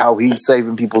office, how he's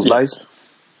saving people's lives?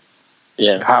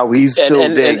 Yeah. How he's still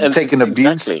there and taking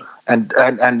abuse exactly. and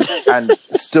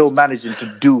still managing to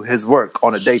do his work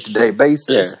on a day-to-day basis.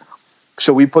 Yeah.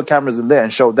 Shall we put cameras in there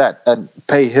and show that and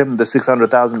pay him the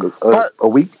 $600,000 a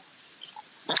week?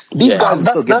 These guys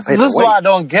are still getting paid This is what I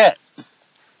don't get.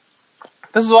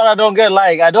 This is what I don't get.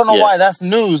 Like, I don't know why that's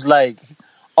news. Like,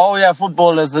 oh yeah,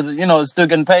 footballers, still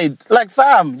getting paid. Like,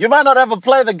 fam, you might not ever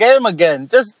play the game again.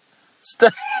 Just stay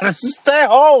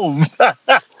home. Stay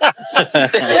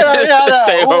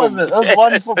Who home. was it? There's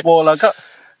one footballer.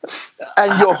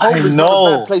 And your home is not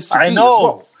a bad place to be as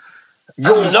well.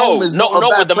 Not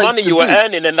with the money you were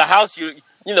earning and the house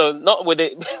not with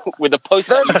it with the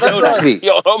post. Exactly.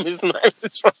 Your home is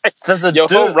nice, right? Your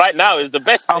home right now is the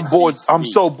best. I'm bored. I'm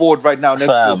so bored right now next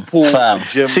to a pool,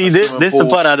 gym. See, this the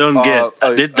part I don't get.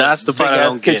 That's the part I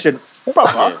don't kitchen. get.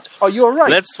 Papa, are you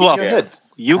alright? Let's swap.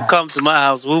 You come to my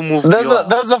house, we'll move. There's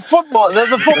a footballer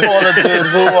dude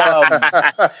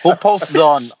who posted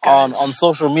on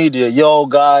social media. Yo,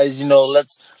 guys,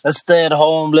 let's stay at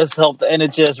home. Let's help the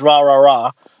NHS. Rah rah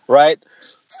rah. Right.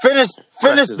 Finish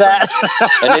that,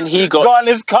 and then he got in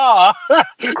his car. Yeah,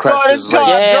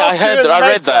 I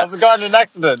read that. Got in an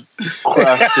accident.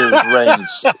 Crashed his range.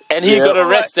 And he got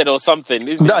arrested or something.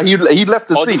 No, he left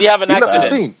the scene. Or did he have an accident? Left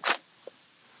the scene.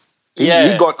 He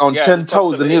got on 10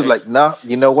 toes and he was like, nah,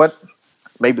 you know what?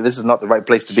 Maybe this is not the right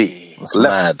place to be. It's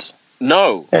left.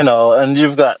 No. And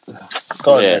you've got...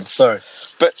 Go ahead, sorry.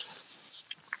 But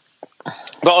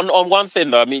on one thing,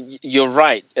 though, I mean, you're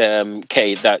right,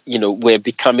 Kay, that, we're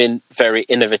becoming very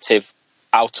innovative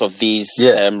out of these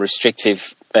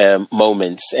restrictive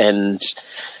moments. And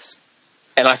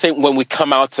I think when we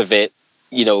come out of it,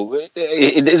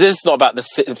 this is not about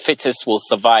the fittest will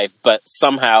survive, but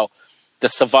somehow the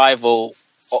survival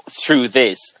through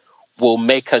this will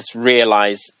make us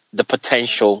realize the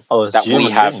potential that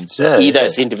we have, either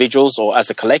as individuals or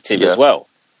as a collective as well.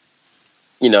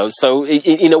 So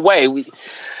in a way,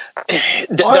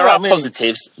 there are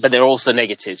positives, but there are also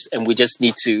negatives, and we just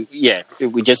need to,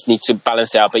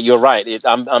 balance it out. But you're right.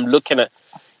 I'm looking at,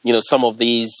 some of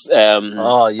these,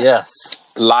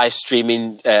 live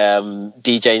streaming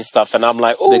DJing stuff, and I'm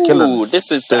like, oh,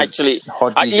 this is There's actually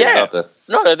hot DJs out there.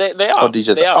 No, they are. Hot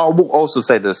DJs. They are. I will also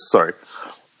say this. Sorry,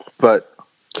 but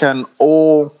can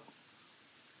all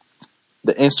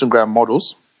the Instagram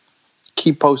models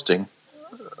keep posting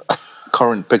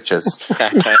current pictures?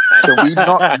 Can we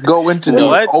not go into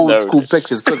these old school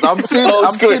pictures? Because I'm seeing a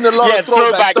lot of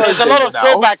throwback. There's a lot of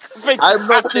throwback pictures. I'm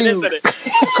not seeing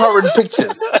current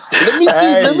pictures. Let me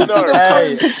see the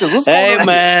current pictures. What's going on?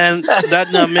 Man,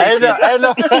 that not make it.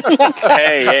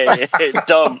 Hey,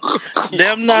 Dom.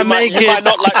 Them not make You might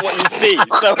not like what you see,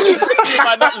 so you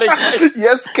might not like it.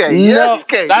 Yes, Kay. Yes,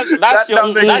 Kay. That's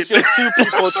your two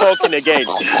people talking again.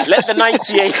 Let the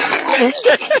 98.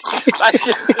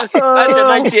 That's your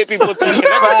 98 people talking. Let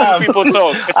the two people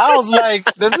talk. I was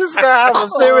like, does this guy have a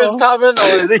serious comment or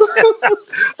is he?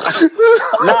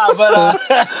 Nah, but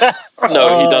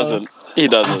no, he doesn't. He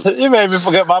doesn't. You made me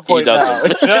forget my point now.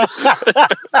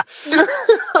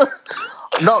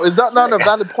 No, is that not a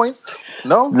valid point?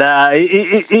 No? Nah,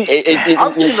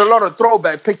 I'm seeing a lot of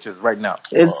throwback pictures right now.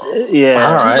 it's yeah.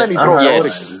 All right. Too many throwback Yes.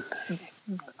 pictures.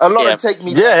 A lot Yeah. of take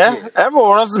me Yeah, back. everyone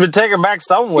wants to be taken back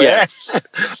somewhere.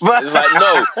 But It's like,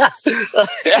 no.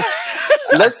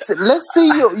 Let's see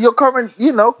your current,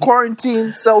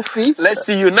 quarantine selfie. Let's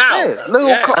see you now. Yeah,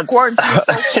 little quarantine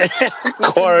selfie.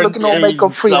 quarantine, Looking all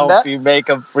makeup free and that. selfie,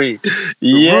 makeup free. roots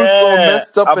Yeah, all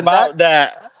messed up and about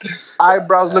that.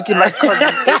 Eyebrows looking like cousin.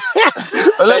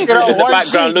 Look at all in the one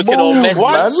background sheet, looking all boom, messy.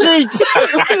 one sheet.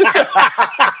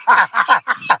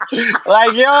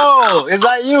 Like, yo, is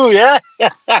that you? Yeah.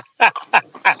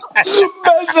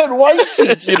 Man said white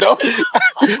sheet,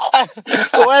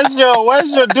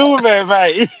 Where's your duvet,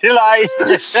 mate? Like,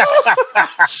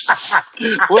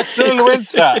 we're still in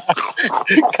winter.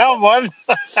 Come on.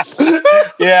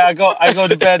 Yeah, I go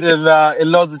to bed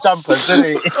in loads of jumpers, didn't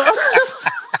he?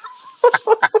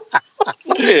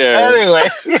 Yeah. Anyway,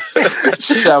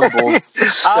 Shambles.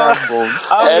 I was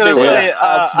gonna Anyway, say,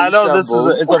 I know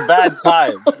it's a bad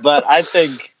time, but I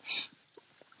think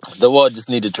the world just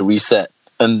needed to reset,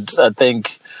 and I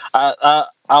think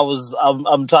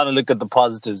I'm trying to look at the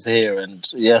positives here, and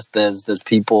yes, there's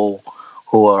people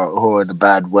who are in a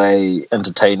bad way,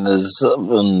 entertainers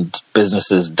and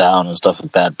businesses down and stuff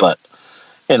like that, but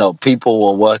people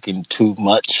were working too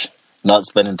much, not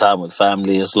spending time with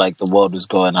family. It's like the world was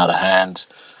going out of hand.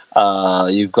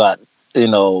 You've got,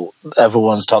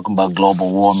 everyone's talking about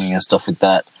global warming and stuff like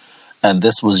that. And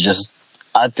this was just,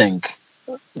 I think,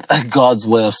 God's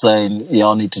way of saying,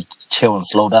 y'all need to chill and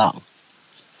slow down.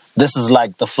 This is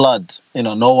like the flood,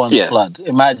 no one's flood.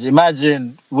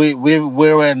 Imagine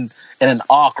we're in an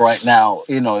ark right now,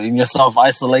 in your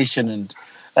self-isolation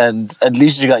and at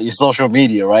least you got your social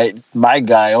media, right? My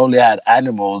guy only had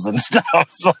animals and stuff.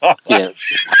 So Yeah.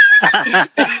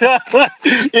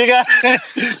 you got to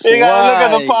look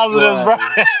at the positives, bro.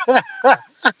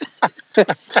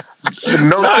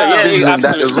 No television in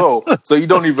that absolutely. as well. So you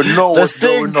don't even know what's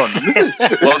stink. going on.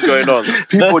 What's going on?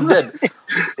 People dead.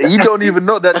 You don't even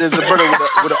know that there's a brother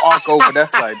with an arc over that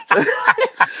side.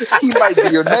 He might be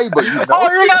your neighbor, Oh,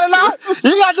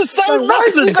 you got the same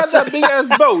Right, you message. got that big ass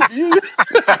boat.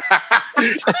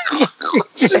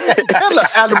 Hella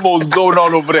animals going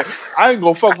on over there. I ain't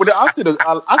gonna fuck with it. I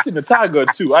seen the tiger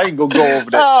too. I ain't gonna go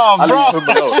over there. Oh, I bro. leave him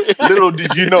alone. Little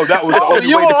did you know that was the only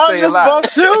You way were to on stay this alive.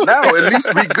 boat too? Now at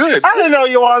least we good. I didn't know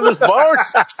you were on this boat.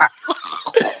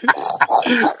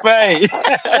 Man.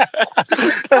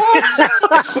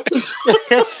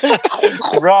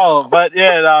 Bro, but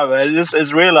yeah, no, man,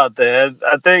 it's real out there. And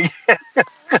I think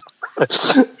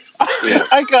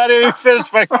I can't even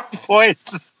finish my point.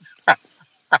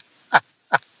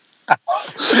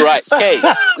 Right, okay.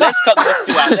 Let's cut this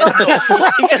two out. Let's go.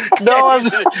 No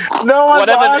one's on,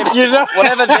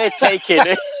 Whatever they're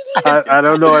taking. I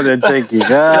don't know what they're taking.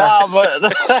 Nah, but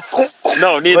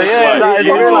No, neither But yeah, do nah, I. it's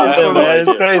real out there, man.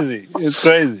 It's crazy. It's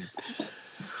crazy.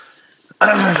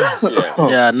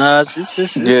 Yeah, no, it's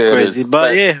just Yeah, it crazy. is.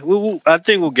 But yeah, I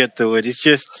think we'll get through it. It's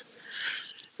just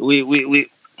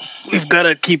we've got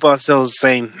to keep ourselves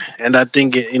sane, and I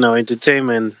think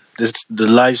entertainment, the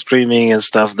live streaming and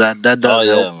stuff that does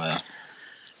help. man.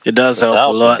 It does help a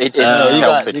helping. lot. It's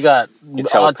You got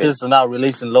It's helping. artists are now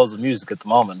releasing loads of music at the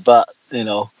moment, but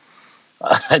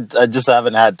I just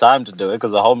haven't had time to do it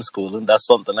because of homeschooling. That's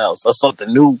something else. That's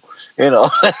something new.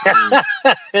 That's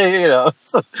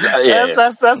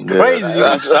crazy.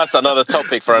 That's another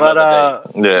topic for But another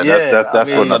day. Yeah, that's I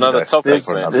mean, for another another day. topic. That's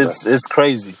for another day. it's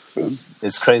crazy.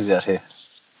 It's crazy out here.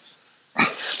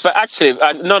 But actually,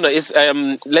 it's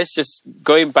let's just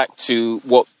going back to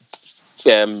what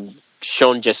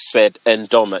Sean just said and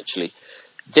Dom. Actually,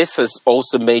 this has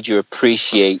also made you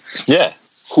appreciate Yeah.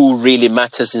 who really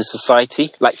matters in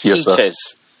society, like Yes, sir.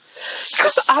 teachers.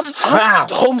 Because I'm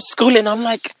homeschooling, I'm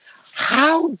like,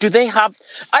 how do they have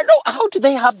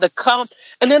the calm?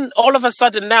 And then all of a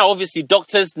sudden now, obviously,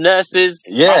 doctors, nurses,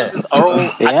 pharmacists are all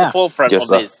at the forefront Yes, of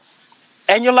sir. this.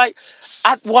 And you're like,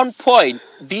 at one point,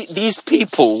 these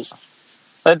people,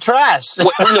 They're trash.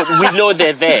 we know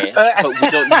they're there, but we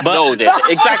don't know they're there.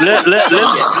 Exactly. Let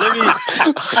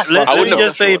me wouldn't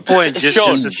just say a point. Just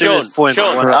Sean, to say this point.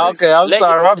 Sean. Okay, I'm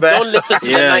sorry, my bad. Don't listen to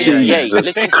the Yeah, 98. Jesus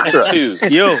Listen to the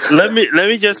 2. Yo, let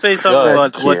me just say something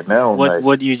about Okay, now, mate.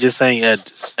 what you just saying,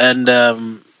 Ed. And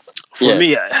for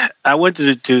me, I went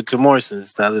to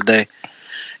Morrison's the other day,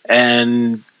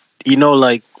 and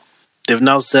like they've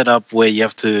now set up where you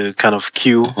have to kind of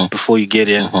queue before you get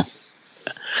in.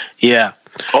 Yeah.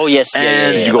 Oh yes,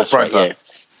 And did you go that's prime right, time?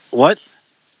 What?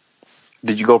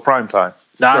 Did you go prime time?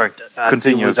 Sorry,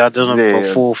 continue. I don't know, Yeah, about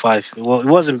yeah. 4 or 5. Well, it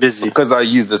wasn't busy. Because I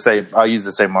use the same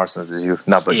arsenals as you.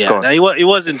 No, but go Yeah, on. it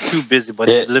wasn't too busy, but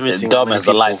it's limiting. Dom many has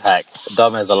a people. life hack.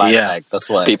 Dom has a life Yeah. hack. That's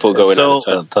why. People going So- out of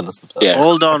town. Tell us about Yeah.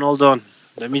 Hold on.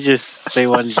 Let me just say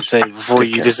what I need to say before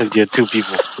you listen to your 2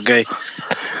 people, okay?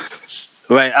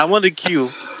 Right, I'm on the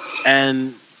queue,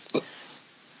 and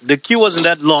the queue wasn't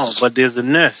that long, but there's a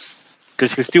nurse,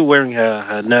 because she was still wearing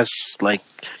her nurse, like,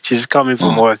 she's coming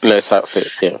from work. Nice outfit.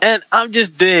 Yeah. And I'm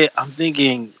just there, I'm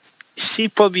thinking, she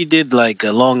probably did like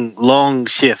a long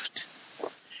shift,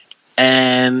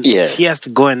 and Yeah. she has to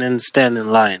go in and stand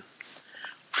in line.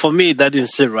 For me, that didn't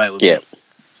sit right with Yeah. me.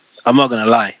 I'm not gonna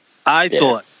lie. I Yeah.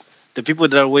 thought the people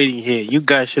that are waiting here, you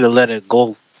guys should have let her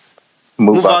go.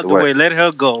 Move out the way. Let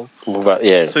her go Move out.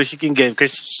 Yeah. so she can get,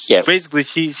 because Yeah. basically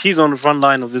she's on the front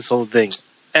line of this whole thing.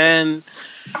 And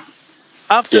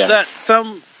after Yeah. that,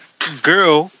 some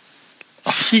girl,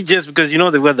 she just, because you know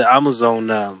they wear the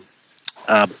Amazon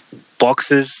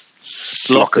boxes,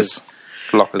 lockers.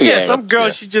 Lockers. Yeah, Yeah, some girl,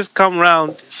 yeah. she just come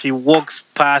around, she walks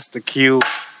past the queue,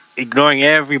 ignoring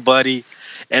everybody,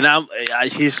 and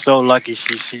she's so lucky.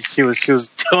 She was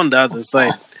on the other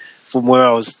side from where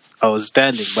I was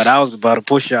standing, but I was about to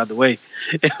push her out the way.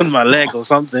 It was my leg or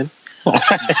something.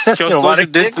 Show social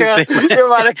distancing. You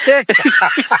want to kick?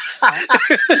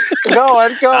 Go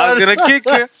on. I was gonna kick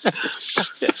her,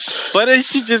 but then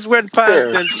she just went past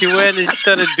and she went and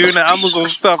started doing the Amazon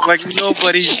stuff like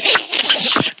nobody's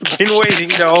been waiting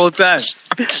the whole time.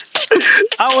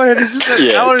 I wanted to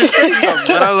say something,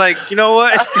 but I'm like, you know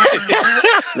what?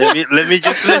 let me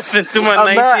just listen to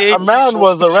my 98. A man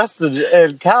was arrested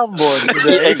in Cambodia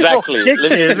today. Yeah, exactly. Kicked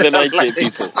Listen to him. the 98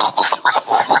 people.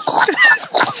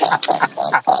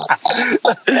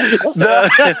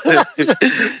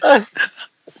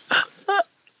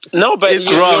 No, but It's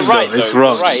you're wrong, right. though. It's You're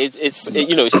wrong. right. It's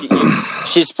you know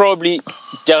she's probably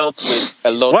dealt with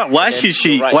a lot. Why and should then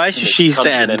she? you're right, Why you should know, she comes in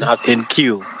stand and has to- in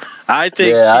queue? I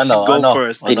think Yeah, I she know, should I go know.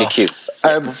 first in the queue?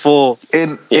 before.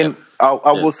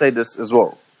 I will say this as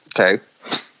well. Okay.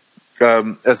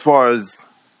 As far as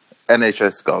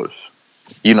NHS goes,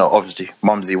 you know, obviously,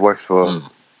 Mumsy works for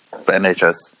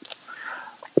NHS.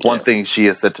 One thing she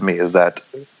has said to me is that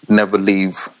never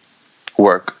leave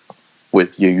work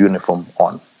with your uniform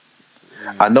on.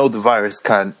 I know the virus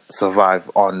can't survive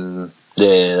on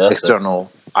Yeah, that's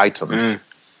external items,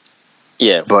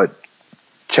 Yeah, but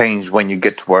change when you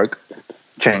get to work,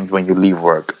 change when you leave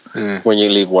work. when you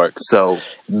leave work. So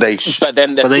they But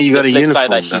then But then you got a flip side uniform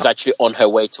that she's now. actually on her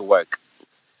way to work.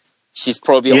 She's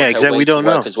probably on Yeah, her exactly. way We to don't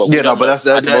work know. as well. We yeah, no, don't but know. that's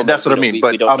At the moment, that's what I we mean. don't-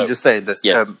 But we don't I'm know. just saying this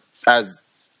Yeah. as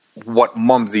what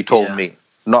Mumsy told Yeah. me.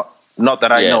 Not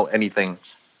that I Yeah. know anything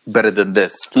better than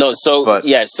this. No, so But-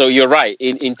 so you're right.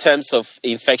 In terms of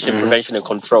infection prevention and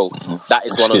control, that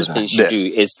is one of the Excuse me. things you Yeah.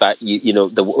 do. Is that you know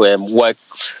the work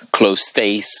clothes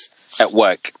stays at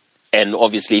work, and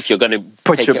obviously if you're going to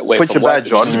take it away Put from your work, badge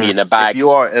it needs on. to be in a bag. If you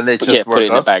are an NHS Yeah, put it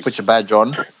in a worker, bag. put your badge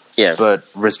on. Yeah. But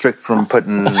restrict from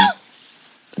putting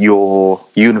your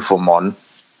uniform on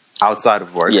outside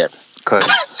of work. Yeah. Because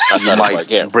you Outside of might work,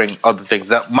 yeah. bring other things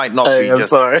that might not Hey, be I'm just.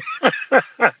 sorry.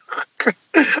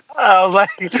 I was like,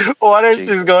 what if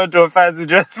she's going to a fancy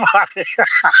dress party?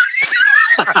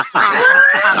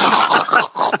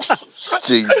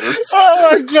 Jesus Oh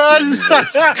my God.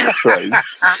 Christ.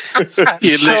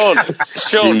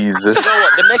 Sean, Jesus. you know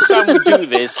what? The next time we do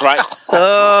this, right?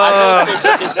 I know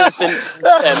social distancing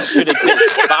should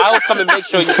exist, but I'll come and make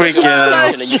sure you take Freaking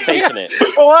out. and you're taking it.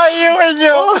 Why you and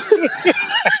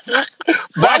you?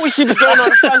 Why would she be going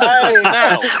on a fancy dress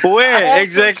now? Where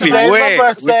exactly? Today's Where? my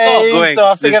birthday, so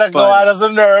I figured I'd go out as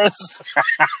a nurse.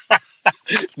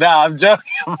 Nah, I'm joking.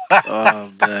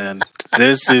 Oh man,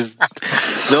 this is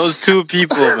those 2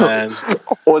 people, man.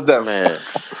 What's that, Man.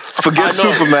 Forget I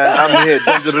know. Superman. I'm here.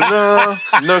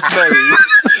 Nurse Mary.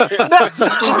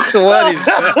 What is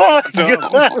that?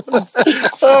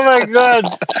 Oh my God.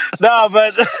 No,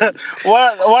 but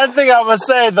one thing I'm going to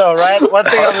say though, right? One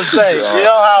thing I'm going to say. You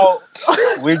know how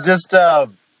we just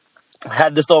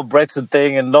had this whole Brexit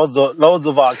thing and loads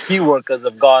of our key workers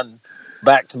have gone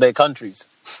back to their countries.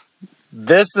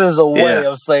 This is a way Yeah.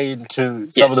 of saying to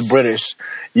some of the Yes. British,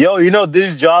 yo, you know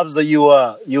these jobs that you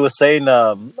were saying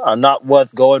are not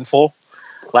worth going for?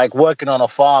 Like working on a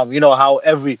farm, you know how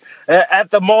at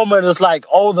the moment it's like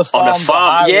all the On a farms farm,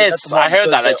 are hiring yes, at the moment I heard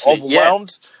that because they're actually, yeah.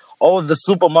 overwhelmed. All the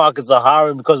supermarkets are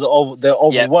hiring because they're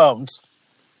overwhelmed.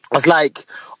 It's like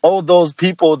all those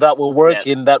people that were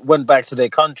working that went back to their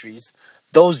countries,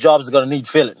 those jobs are going to need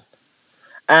filling.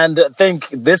 And I think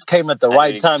this came at the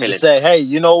right need time to filling. say, hey,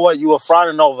 you know what? You were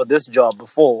frowning over this job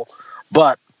before,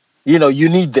 but, you know, you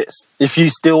need this. If you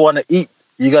still want to eat,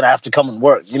 you're gonna have to come and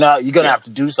work. You're gonna have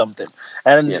to do something.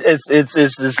 And Yeah.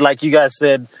 it's like you guys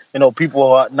said.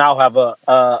 People now have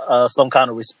some kind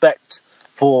of respect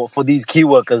for these key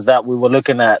workers that we were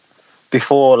looking at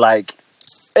before. Like,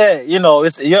 it's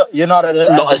you're not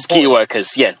Not as key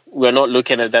workers, yeah. We're not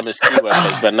looking at them as key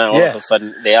workers, but now all of a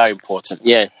sudden they are important.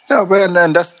 Yeah. No, but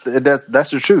and that's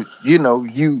the truth. You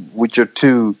with your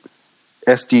two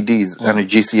STDs and a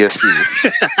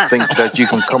GCSE think that you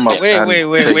can come up. Wait.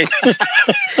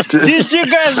 Did you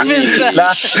guys miss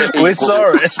that? We're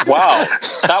sorry. Wow,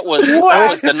 that was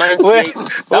the 98.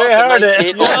 That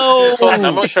was the 98.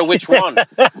 I'm not sure which one,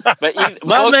 but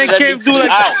My man came through like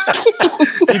out.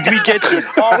 Did we get him?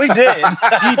 Oh, we did.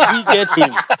 Did we get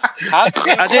him? How did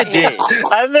you I did. get it?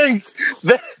 I think.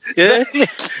 Yeah.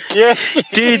 Yeah.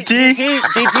 Did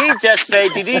he just say?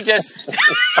 Did he?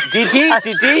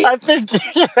 I think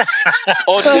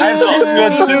Or did he the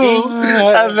not? two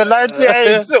and the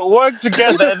 98 work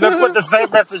together and then put the same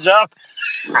message up.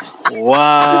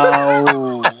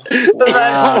 Wow.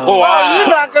 Wow, you're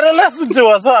not gonna listen to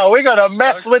us, huh? We're gonna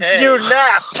mess with you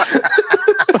now.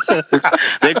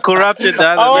 They corrupted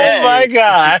that. Oh my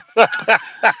God.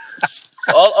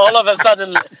 All of a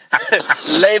sudden,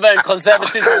 Labour and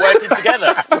Conservatives are working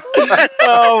together.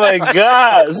 Oh my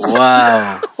gosh.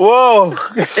 Wow. Whoa.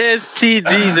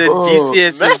 STDs and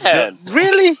GCSEs. Man.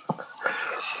 Really?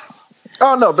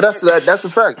 Oh no, but that's a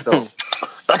fact though.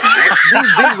 these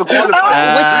are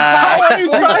qualified.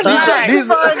 These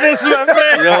are this, my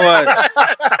friend. You know what?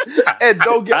 And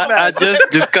don't get I mad. just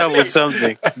discovered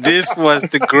something. This was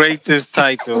the greatest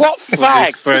title. What for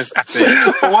fact? This first thing.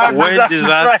 When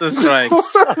disaster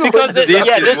strikes. Because this is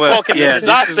talking what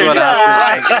disaster. This is what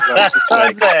happened. when disaster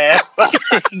strikes.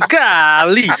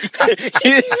 Golly.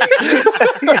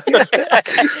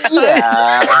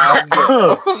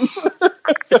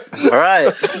 All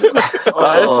right.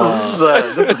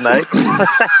 This is nice.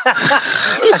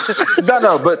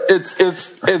 No, but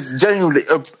it's genuinely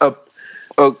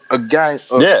a gang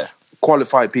of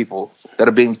qualified people that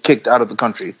are being kicked out of the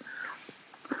country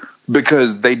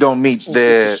because they don't meet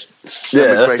their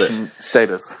immigration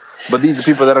status. But these are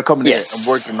people that are coming here and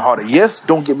working harder. Yes,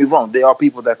 don't get me wrong. There are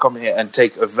people that come here and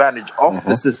take advantage of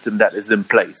the system that is in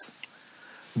place.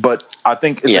 But I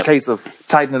think it's a case of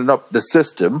tightening up the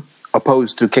system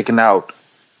opposed to kicking out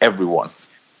everyone.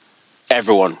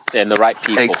 Everyone and the right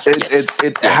people.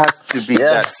 It has to be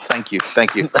that. Thank you.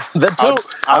 The two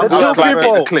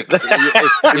people. Click.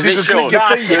 Is it Sean?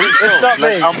 It's not me.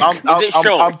 Is it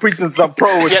Sean? I'm preaching some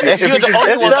pro shit. Yeah, you're the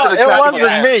only one. It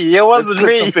wasn't me. It wasn't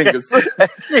me. Fingers.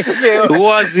 Who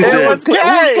was it? It was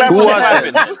Kay. Who was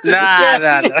it? Nah. Get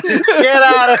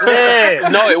out of here.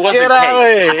 No, it wasn't Get out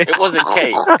of Kay. here. It wasn't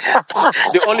Kay.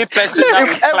 The only person that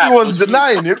If everyone's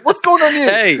denying it, what's going on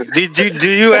here? Hey, do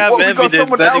you have What, we got evidence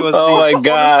someone that it else? was Oh my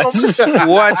gosh.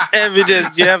 What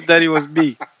evidence do you have that it was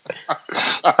me?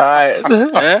 All right.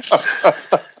 Eh?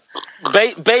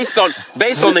 based on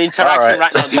the interaction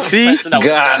right now. The See? person that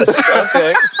Gosh.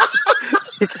 Okay.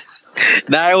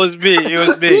 Nah, it was me. It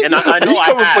was me. and I know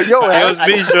coming for your It was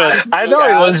me, Sean. I know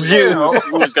it was you.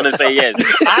 Who was gonna say yes?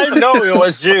 I know it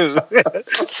was you.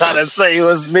 Trying to say it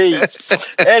was me.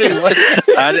 Anyway.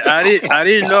 I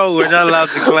didn't know we're not allowed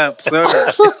to clap. Sorry.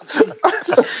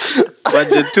 But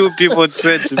the two people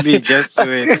said to me, just do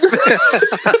it.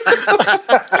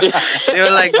 They were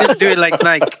like, just do it like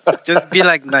Nike. Just be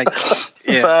like Nike.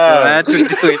 Yeah, so I had to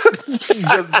do it.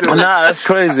 Nah, that's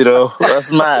crazy though. That's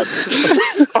mad.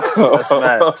 That's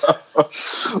mad.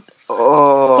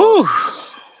 Oh,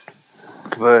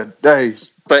 but hey,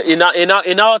 But in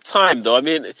our time, though, I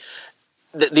mean,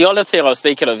 the other thing I was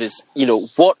thinking of is,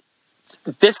 what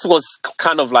this was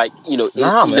kind of like, in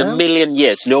a million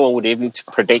years, no one would be able to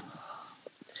predict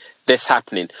this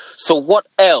happening. So what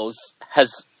else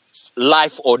has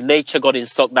life or nature got in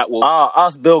stock that will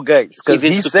Ask Bill Gates, because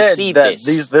Even he said supersede that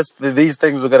this. these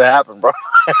things were gonna happen, bro.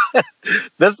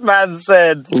 This man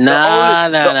said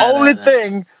the only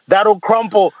thing that'll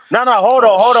crumple. No, hold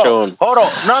on. Sean.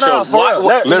 No, Sean, for real.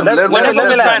 Let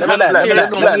me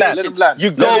land.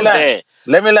 you go there.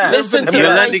 Let me land. Listen to You're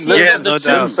the landing 19 gear, of the no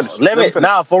doubt.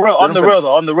 two. For real, on the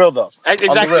real though.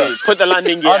 Exactly. Put the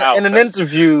landing gear out. In an first.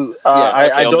 interview, okay,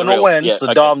 I on don't the know real. when, Yeah, so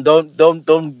okay. Dom,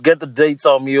 don't get the dates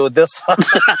on me or this one.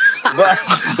 But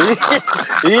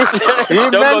he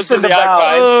Don't go to mentioned the about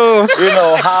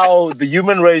archives. how the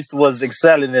human race was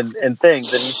excelling in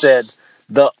things, and he said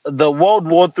the World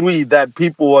War III that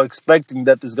people were expecting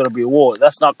that there's going to be a war,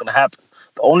 that's not going to happen.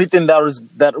 The only thing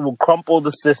that will crumple the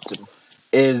system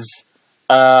is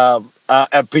a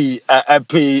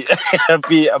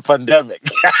pandemic.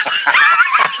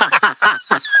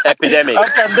 Epidemic. Up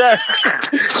and down.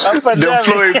 Up and The down.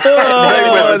 Floyd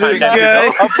Oh, this guy.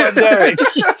 Up and down.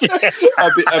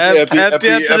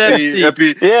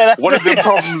 Epilepsy. Yeah, that's One of the it.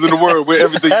 problems in the world where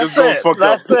everything just That's goes it. fucked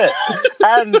up. That's it.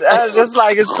 And it's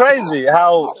like it's crazy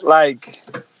how like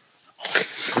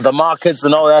the markets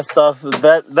and all that stuff.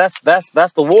 That's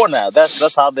the war now.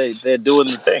 That's how they're doing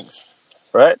the things,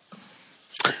 right?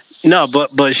 No,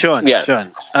 but Sean, Yeah.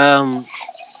 Sean,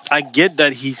 I get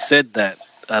that he said that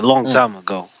a long time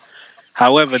ago.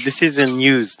 However, this isn't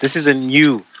news. This isn't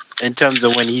new in terms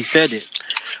of when he said it,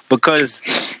 because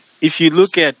if you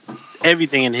look at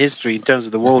everything in history in terms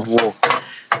of the World War,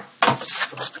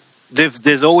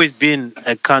 there's always been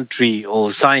a country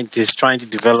or scientists trying to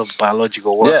develop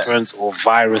biological weapons or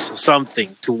virus or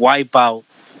something to wipe out,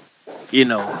 Yeah.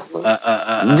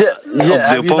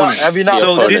 the opponent. Have you not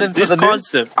So listened this to the news?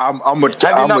 concept. I'm with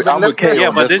Have you not been I'm with K listening? Yeah,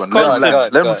 on but this this one.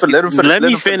 concept- Let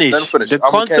me finish. Let me finish. The I'm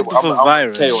with K- concept of I'm a with K on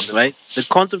virus, this. right? The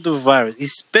concept of a virus,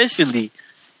 especially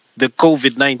the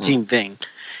COVID-19 thing.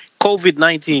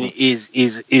 COVID-19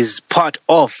 is part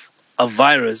of a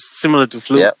virus similar to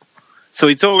flu. Yep. So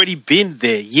it's already been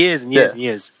there years and years and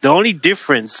years. The only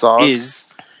difference SARS. is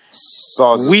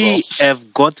SARS as we well.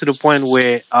 have got to the point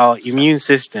where our immune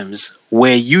systems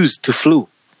were used to flu.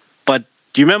 But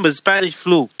do you remember Spanish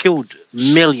flu killed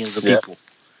millions of Yeah. people?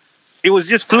 It was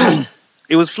just flu.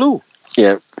 It was flu.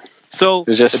 Yeah. So It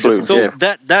was just flu. so Yeah.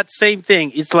 that same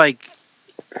thing, it's like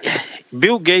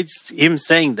Bill Gates, him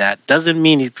saying that doesn't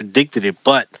mean he predicted it,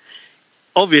 but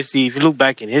obviously if you look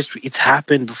back in history, it's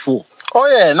happened before. Oh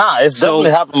yeah, it's So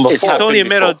definitely happened before. it's It's happened only a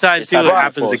matter of before. time It's till it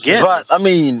happened happens before. again. But I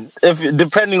mean, if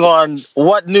depending on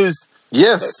what news,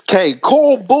 Yes, K.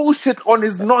 Call bullshit on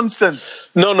his nonsense.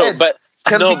 No, Ed, but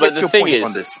Can no, we but get the your thing point on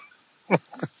is, this?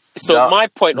 so No. my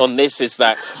point on this is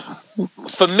that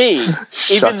for me,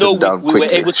 even him though down we were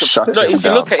quickly. able to, Shut no, him if you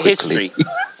down look at quickly. history,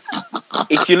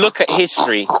 if you look at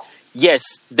history, yes,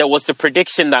 there was the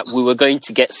prediction that we were going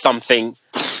to get something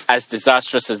as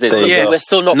disastrous as this, There but you go. we're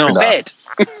still not No. prepared.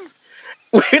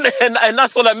 and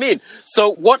that's what I mean.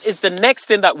 So, what is the next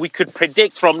thing that we could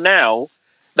predict from now?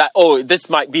 That this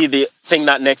might be the thing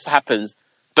that next happens,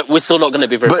 but we're still not going to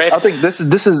be prepared. But I think this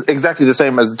is exactly the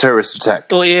same as a terrorist attack.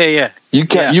 Oh yeah. You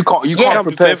can't Yeah. you Yeah. can't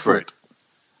prepare for it.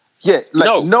 Yeah,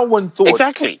 like no one thought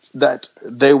Exactly. that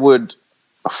they would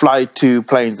fly two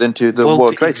planes into the Well,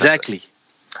 World Trade Center. exactly.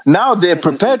 Now they're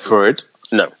prepared for it,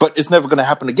 No. but it's never going to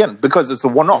happen again because it's a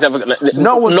one-off. It's never gonna-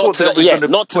 No one not thought to they that- were yeah, gonna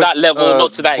not to put, that level,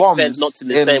 not to that extent, bombs not to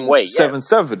the in same way, yeah.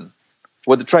 7-7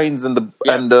 with the trains and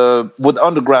Yeah. with the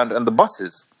underground and the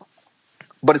buses.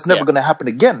 But it's never Yeah. going to happen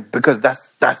again because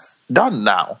that's done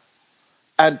now.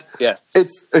 And Yeah.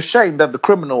 it's a shame that the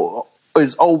criminal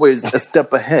is always a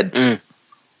step ahead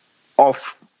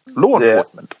of law Yeah.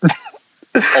 enforcement.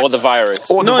 Or the virus.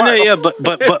 Or the No, virus. yeah, but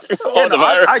Or the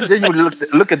virus. I genuinely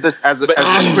look at this as a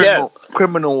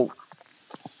criminal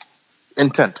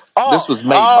intent. Oh, this was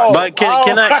made oh, by. but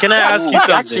can I ask you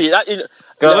something? Actually,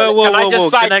 Whoa, can I just whoa.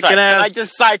 sidetrack? Can I Can I ask-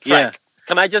 just sidetrack? Yeah.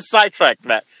 Can I just sidetrack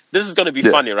that? This is going to be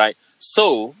Yeah. funny, right?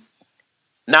 So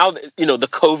now the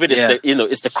COVID is Yeah.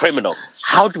 is the criminal.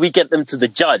 How do we get them to the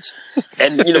judge?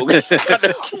 And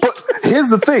But here's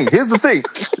the thing.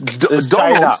 It's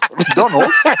China.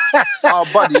 Donald, our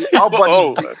buddy,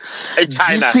 Oh,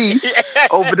 China. DT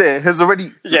over there has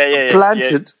already Yeah.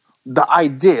 planted the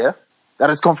idea that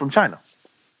it's come from China.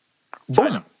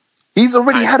 Boom. He's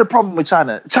already had a problem with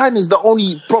China. China is the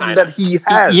only problem China. that he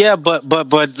has. Yeah, but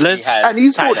let's. has. And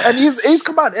he's China. he's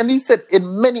come out and he said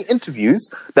in many interviews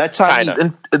that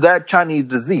that Chinese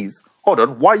disease. Hold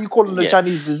on, why are you calling it Yeah.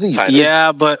 Chinese disease? China.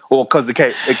 Yeah, but Or because it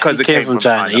came from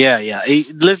China. Yeah.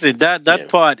 Listen, that Yeah.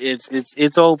 part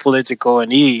it's all political, and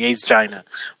he hates China.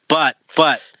 But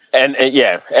and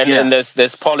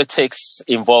there's politics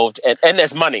involved, and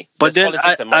there's money. But There's then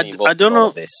politics and money I involved don't in all know.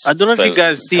 of this. I don't know So if you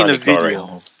guys you seen can't a ignore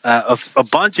video, it. a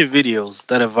bunch of videos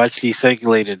that have actually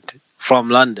circulated from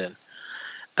London,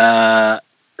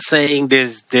 saying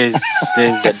there's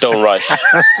Yeah, don't rush.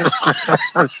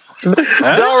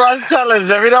 Don't rush challenge.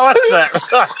 Have you not watched that?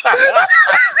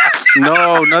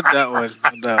 no, not that one,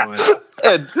 not that one,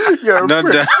 Ed, you're a not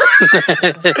prick. that.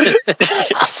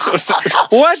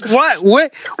 What?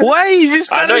 Why you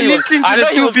started listening to the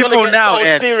two people now,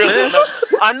 Ed? Serious.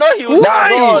 I know he was.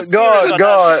 Why? Go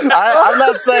on. I'm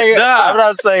not saying. Nah. I'm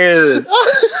not saying. Go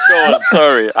on.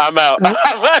 Sorry, I'm out.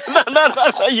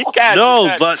 no, you can't. No, you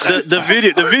can't. but the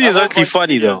video is actually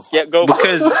funny though. Yeah, go for it.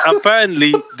 Because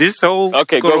apparently this whole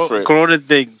Okay, go for it. Corona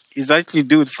thing is actually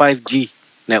do with 5G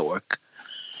network.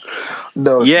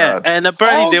 No, it's Yeah, not. and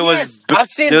apparently Oh, there was yes. I've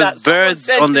seen there that. was Someone birds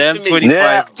sent on the it to me. M25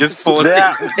 Yeah. just for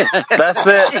Yeah, that's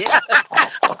it.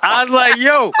 I was like,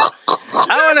 yo,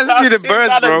 I want to see the seen birds,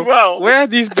 that as bro. well. Where are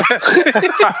these birds?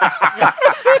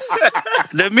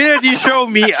 The minute you show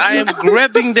me, I am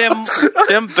grabbing them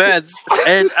birds,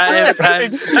 and I'm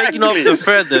taking off the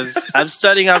feathers. I'm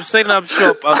setting up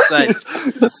shop outside.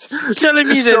 Telling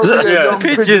me Show me a there's young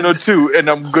pigeon or pigeons. two, and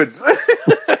I'm good.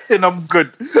 And I'm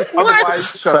good.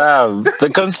 Otherwise, shut up.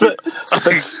 Fam,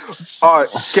 All right,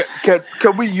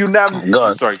 can we Go on.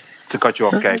 unanimously? Sorry to cut you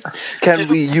off, Kay. Can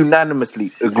we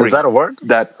unanimously agree Is that a word?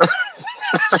 that,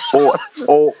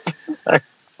 or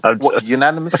I'm what,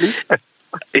 unanimously? Why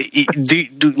Yeah,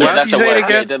 don't that's you a say it word.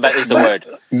 again? Yeah, that is the word.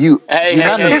 You Hey,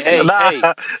 unanimously.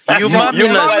 You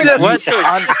marvelous. What?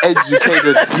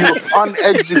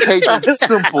 Uneducated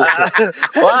simpleton.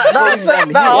 What?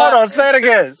 Hold on. Say it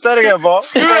again. Say it again, Bob.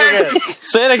 Say it again.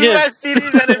 Say it again.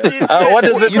 STDs and What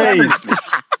does it mean?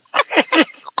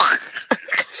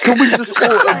 Can we just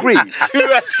all agree? Two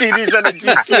STDs and a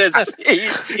GCSE.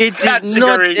 It is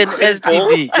not an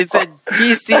STD. It's a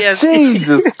GCSE.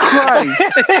 Jesus Christ,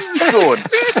 Sean!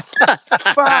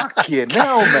 Fucking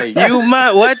hell, mate. You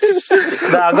might what?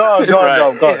 Nah, go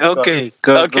on. Okay,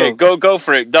 Okay, go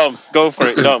for it, Dom. Go for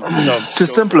it, Dom. To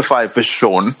simplify for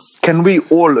Sean, can we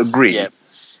all agree Yeah.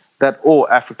 that all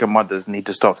African mothers need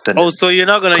to stop sending Oh, so you're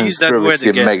not gonna use that word conspiracy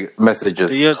again?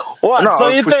 messages? You're- What? No, So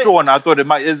you for think? Sean, I thought it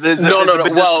might. No.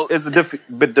 Well, it's a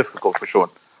bit difficult for Sean.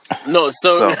 No,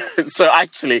 so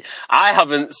actually, I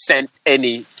haven't sent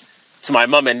any to my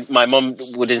mum, and my mum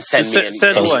wouldn't send me any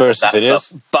Send of what? Conspiracy that videos?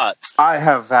 stuff. But I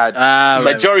have had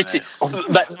majority,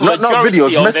 but not majority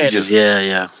videos, of messages.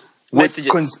 Yeah. with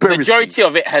messages. conspiracies. Majority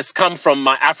of it has come from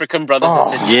my African brothers and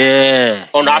sisters. Yeah.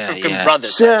 On yeah, African yeah.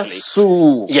 brothers, actually.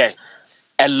 Jesus. Yeah.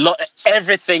 A lot,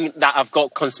 everything that I've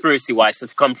got conspiracy wise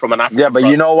have come from an African. Yeah, but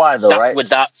you know why though, That's right? with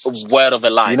that word of a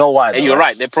lie. You know why, And though, you're right?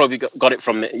 right. They probably got it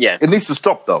from yeah. It needs to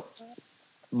stop though.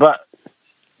 But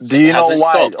do you know Hasn't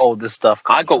why stopped. all this stuff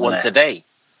comes I got from one there? today.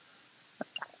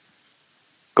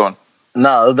 Go on.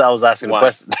 No, I was asking a Why?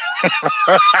 question.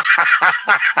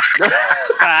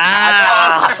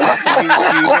 You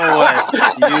know what?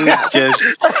 You just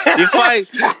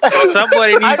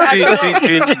somebody needs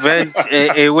to invent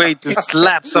a way to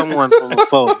slap someone from a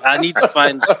phone. I need to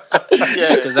find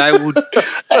because I would.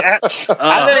 I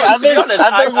To be honest,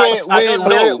 I don't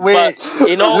know, but,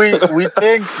 you know- we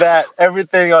think that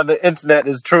everything on the internet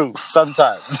is true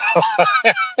sometimes.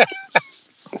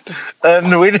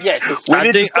 And we Yes. we I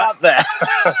need to think- stop that.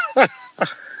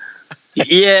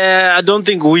 Yeah, I don't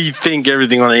think we think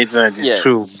everything on the internet is Yeah.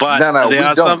 true, but No, there we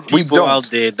are don't. some We people don't. out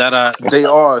there that are They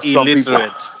are some people.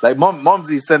 illiterate. Like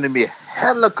Momsy's sending me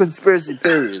hella conspiracy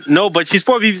theories. No, but she's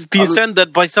probably been sent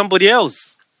that by somebody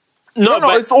else. No,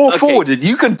 but- it's all okay. forwarded.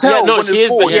 You can tell Yeah, no, when she it's is,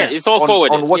 but forwarded. yeah, it's all on,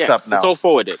 forwarded. on WhatsApp now. It's all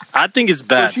forwarded. I think it's So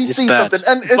bad. she it's sees bad. something,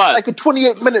 and it's But- like a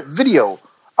 28-minute video.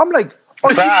 I'm like, oh,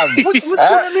 Fam. what's going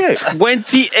on here?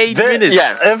 28 minutes.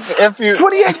 Yeah. If you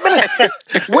 28 minutes.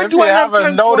 When if do you I have haven't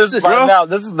time to watch noticed this, by bro? now,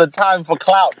 this is the time for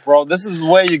clout, bro. This is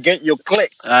where you get your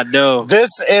clicks. I know. This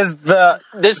is the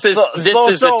This is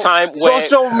the time where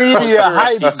social media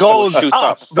hype conspiracies goes shoot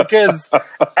up because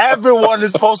everyone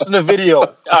is posting a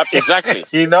video. exactly.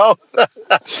 You know,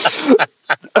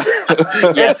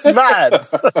 it's mad.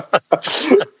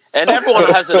 And everyone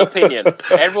has an opinion.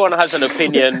 Everyone has an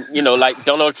opinion. You know, like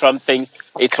Donald Trump thinks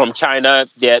it's from China.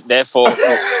 Yeah, therefore,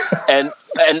 and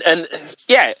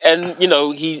yeah, and you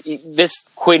know, this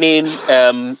quinine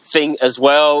thing as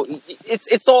well.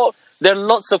 It's all, there are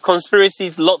lots of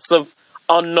conspiracies, lots of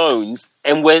unknowns,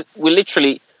 and we're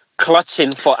literally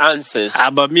clutching for answers.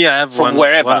 But me, I have From one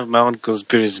wherever. of my own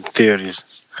conspiracy theories.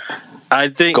 I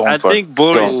think Go on for it.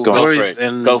 Boris, Go for Boris it.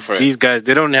 and Go for it. these guys,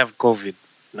 they don't have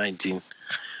COVID-19.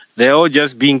 They're all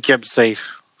just being kept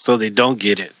safe so they don't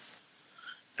get it.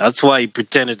 That's why he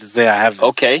pretended to say I have it.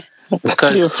 Okay.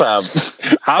 You fam.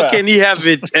 How can he have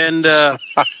it and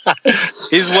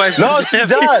his wife No, doesn't she have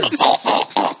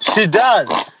does. She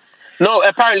does. No,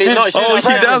 apparently She's, no. She's oh, not she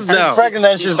pregnant. does now. She's pregnant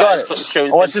and she's got it.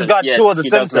 Showing Or she's got symptoms. two of the Yes, she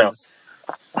does now. symptoms.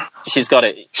 She's got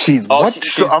it. She's Oh, what?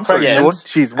 she's I'm sorry, pregnant. Sean.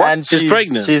 She's what? And She's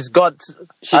pregnant. She's got.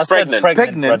 She's I said pregnant.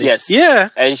 Pregnant, brother. Yes. Yeah.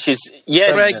 And she's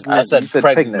yes. Pregnant. I said You said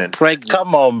pregnant. Pregnant.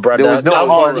 Come on, brother. There was no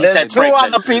Come on. R. There's Said two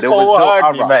pregnant. other people There was who no heard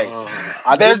R. me, mate.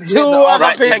 I There's didn't hear two the other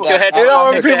Right, people. check your head. You know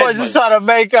when Check your people are headphones. just trying to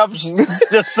make up,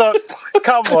 just so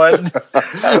Come on.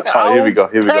 Oh, here we go.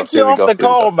 Here we go. Take you Here we off go. the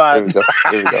call, man. Here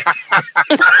we go.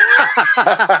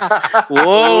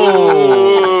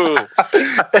 Whoa!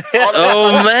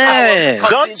 Oh man!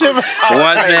 Don't you?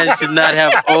 One man should not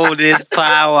have all this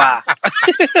power. I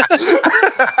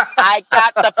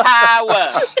got the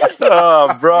power.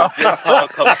 Oh, bro. Power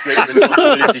comes great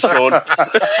responsibility, Sean.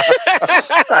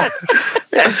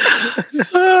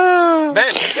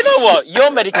 Man, do you know what?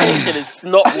 Your medication is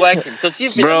not working because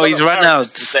you've been. Bro, a lot he's of run out.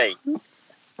 characters today.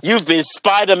 You've been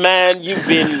Spider-Man. You've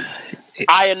been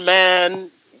Iron Man.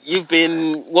 You've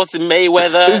been what's it,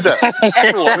 Mayweather? Who's that?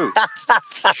 Everyone.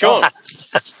 Sean.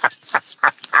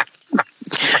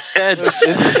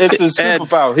 It's a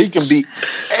superpower. He can be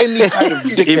any kind of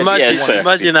dickhead. Imagine, Yes, sir.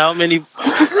 imagine how many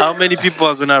people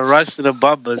are gonna rush to the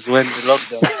barbers when the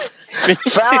lockdown.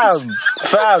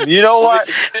 Fam, you know what?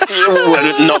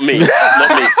 Well, not me.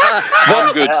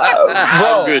 I'm good.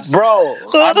 I'm good. Bro,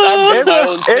 I'm doing my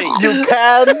own thing. if you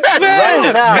can,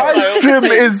 right now, My trim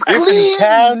is if you clean.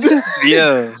 can,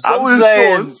 Yeah. I'm is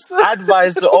saying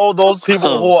advice to all those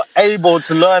people who are able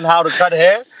to learn how to cut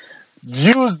hair.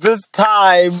 Use this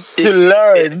time to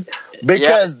learn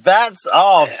because that's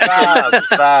fam. You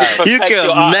Protect your can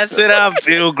art. mess it up,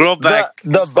 it'll grow back.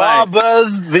 The It's fine.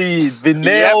 barbers, the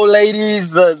nail ladies,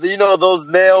 the you know those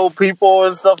nail people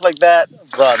and stuff like that,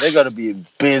 bro. They're gonna be in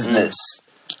business.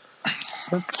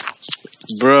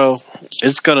 Bro,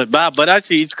 it's gonna but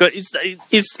actually it's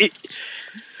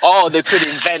Oh, they could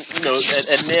invent, a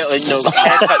nail,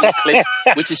 haircut clips,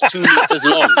 which is 2 meters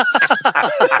long.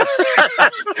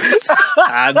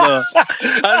 I know.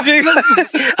 I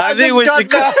think we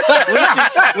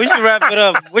should wrap it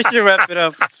up. We should wrap it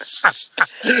up.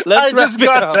 Let's wrap it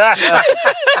up.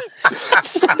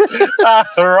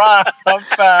 Right,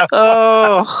 fam.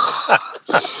 Oh,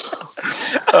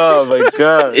 Oh my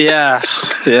god. yeah.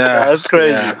 That's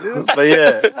crazy. Yeah. But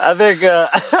yeah, I think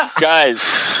Guys,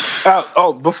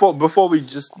 Before we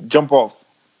just jump off,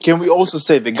 can we also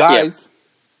say the guys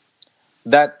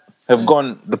that have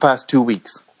gone the past 2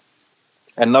 weeks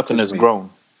and nothing has grown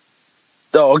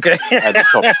oh, okay. at the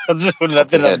top?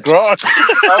 Nothing has grown.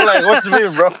 I'm like, what you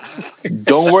mean, bro?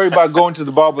 Don't worry about going to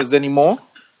the barbers anymore.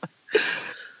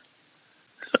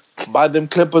 Buy them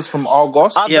clippers from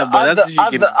Argos. Yeah, but that's you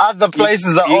can- other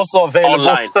places are also available.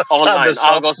 online,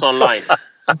 Argos online.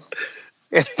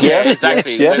 Yeah,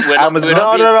 exactly. Yeah. We're not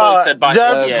Amazon. being sponsored by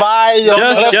Just yeah. buy your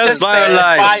Just buy say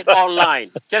online. Buy it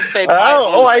online. Just say buy it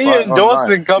Oh, are online. you Buy endorsing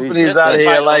online. companies Just out say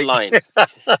buy here? it Like,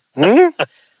 online.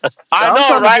 I I'm know,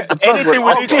 trying to right? get the plug Anything we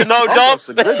with need to know, Argos.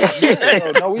 Dom.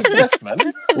 No, we blessed, man.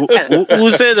 Who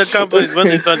say the companies when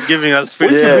they start giving us We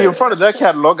free? should be Yeah. in front of that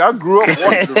catalog. I grew up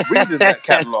wanting to read in that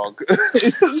catalog.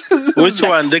 Which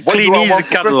one? The What do Clean I Easy want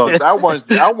for catalog. Christmas?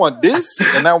 I want this,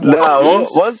 and I want nah, this,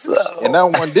 what's and I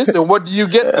want this. And what do you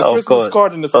get? A Of Christmas course.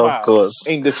 card and a smile. Of course.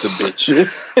 Ain't this a bitch?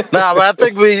 Nah, but I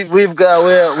think we're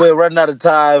running out of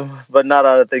time, but not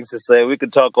out of things to say. We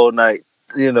could talk all night,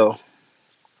 you know.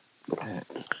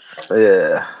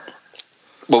 Yeah.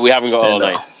 But we haven't got all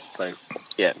No. night. So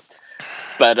yeah.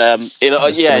 But It's been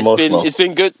emotional. it's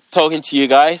been good talking to you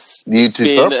guys. You It's too,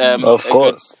 been, sir. Of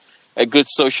course. a good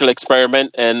social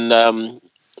experiment, and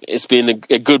it's been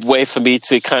a good way for me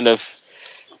to kind of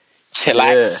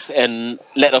chillax and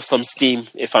let off some steam.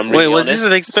 If I'm really Wait, was honest. this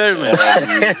an experiment?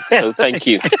 So thank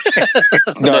you.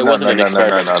 No, it wasn't an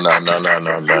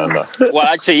experiment. No. Well,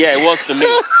 actually, yeah, it was to me.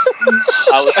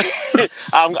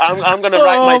 I'm gonna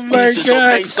write Oh my my thesis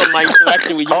God. based on my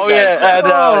interaction with you Oh guys.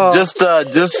 yeah, and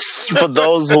just for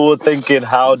those who were thinking,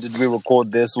 how did we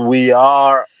record this? We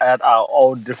are at our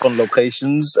own different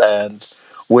locations, and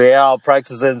we are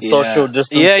practicing social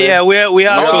distancing. Yeah, we are We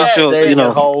are social, staying you at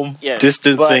know, home. Yeah, But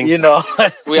distancing. you know,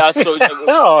 we are so.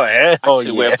 oh yeah,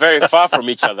 Actually, we're very far from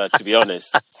each other, to be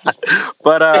honest.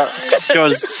 But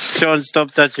Sean,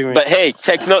 stop touching me. But hey,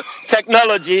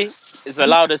 technology has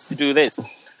allowed us to do this.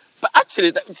 But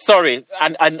actually, sorry,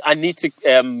 I need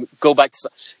to go back to.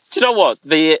 Do you know what?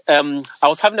 I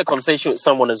was having a conversation with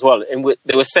someone as well, and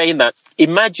they were saying that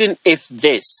imagine if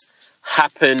this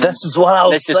happened. this is what I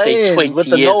was Let's just say saying 20 with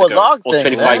the years Noah's ago, Ark or thing,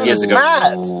 25 man. years It's ago.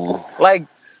 mad. Like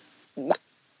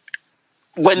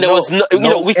when there was no,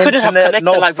 we couldn't have internet, connected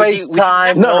no like we do.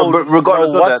 FaceTime, No, but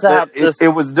regardless no of that, WhatsApp, just it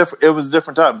was different. It was a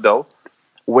different time though,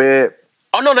 where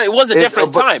Oh no, it was a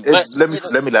different but time. it- But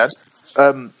let me lad.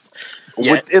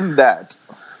 Yeah. Within that,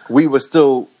 we were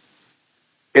still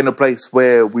in a place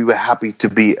where we were happy to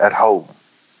be at home.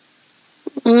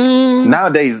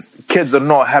 Nowadays, kids are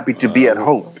not happy to be at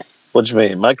home. what you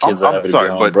mean? My kids I'm are happy sorry,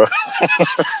 to be home, but- bro.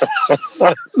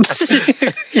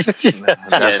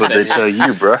 That's what they tell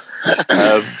you, bro.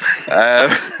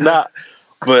 Nah,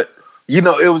 But you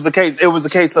know, it was the case. It was a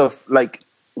case of like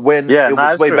when Yeah, it nah,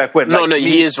 was it's way true. back when. No, like, no,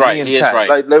 he is right. me and He is Tash,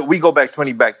 right. Like we go back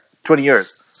 20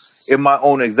 years. In my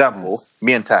own example,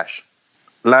 me and Tash,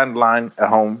 landline at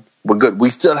home, we're good. We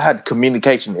still had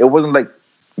communication. It wasn't like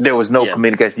there was no Yeah.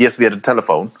 communication. Yes, we had a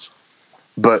telephone,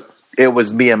 but it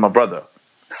was me and my brother.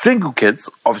 Single kids,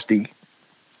 obviously,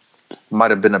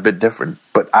 might have been a bit different,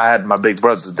 but I had my big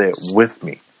brother there with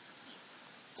me.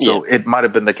 So it might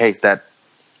have been the case that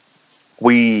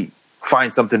we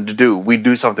find something to do. We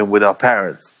do something with our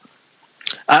parents.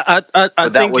 I But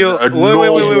that think was you're. a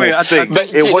Wait. I thing. But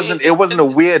It wasn't a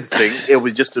weird thing. It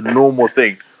was just a normal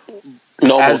thing.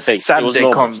 Normal As thing. It was Saturday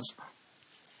normal. comes,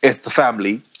 it's the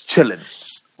family chilling.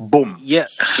 Boom. Yeah.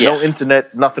 No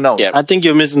internet, nothing else. Yeah. I think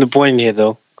you're missing the point here,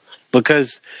 though,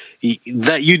 because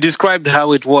that you described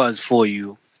how it was for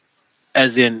you,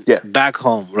 as in Yeah. back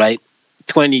home, right?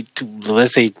 10,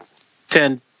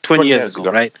 20 years ago,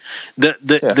 right? The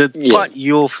Yeah. part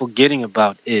you're forgetting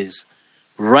about is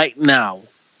right now,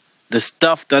 the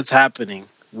stuff that's happening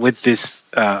with this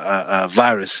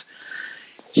virus.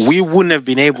 We wouldn't have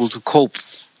been able to cope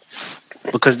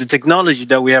because the technology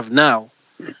that we have now,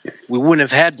 we wouldn't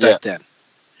have had back then.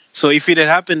 So if it had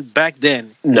happened back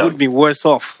then, No. it would be worse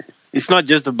off. It's not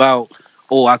just about,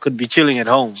 I could be chilling at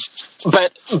home.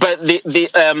 But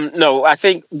no, I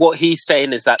think what he's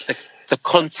saying is that the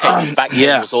context back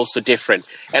then was also different,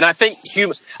 and I think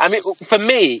for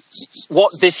me,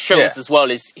 what this shows as well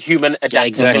is human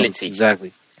adaptability.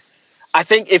 Exactly. I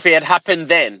think if it had happened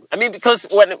then, because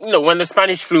when the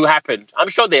Spanish flu happened, I'm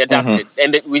sure they adapted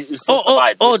and we still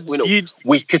survived.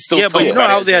 We could still talk but you know about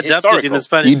how it they as adapted in historical. the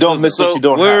Spanish. You don't miss what you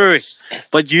don't have. Wait.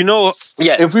 But you know,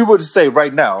 If we were to say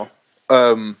right now,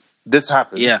 this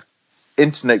happens,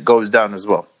 internet goes down as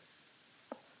well.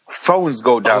 Phones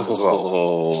go down as well.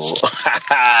 Oh.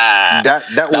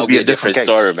 That would be a different case.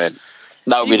 story, man.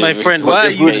 That would be my friend, why are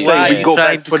if we you say we go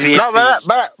trying back to create No, but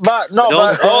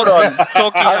hold on.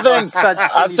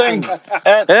 I think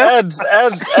Ed's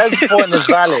point is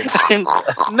valid.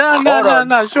 No,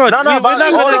 sure. No, but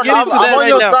hold on. I'm on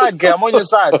your side, Gay. I'm on your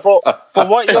side. For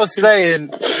what you're saying,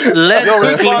 your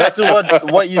response to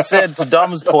what you said to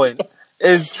Dom's point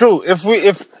is true.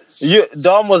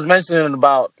 Dom was mentioning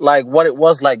about like what it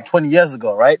was like 20 years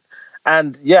ago, right?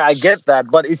 And yeah, I get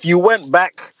that. But if you went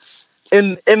back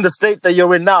in the state that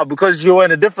you're in now, because you were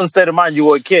in a different state of mind, you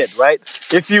were a kid, right?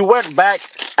 If you went back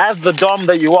as the Dom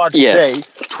that you are today,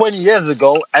 20 years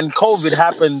ago, and COVID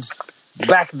happened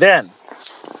back then,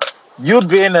 you'd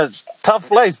be in a tough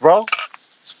place, bro.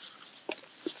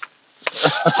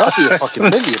 I'll be a fucking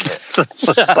millionaire.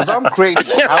 Because I'm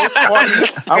creating a house party,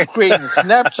 I'm creating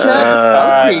Snapchat,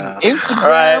 I'm creating Instagram.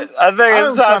 Right. I think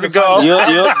it's time to go.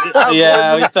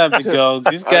 It's time to go.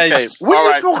 This guy. Okay. What All are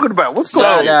right. you talking about? What's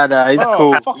going on? Nah, it's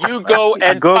cool. You go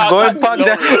and Go park and park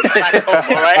that DeLorean back home,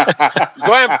 all right?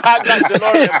 Go and park that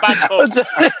DeLorean back home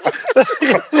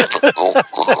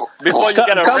before you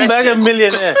get Come back a arrested.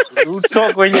 millionaire. We'll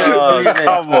talk when you're a millionaire.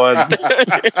 Come on.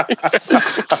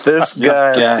 This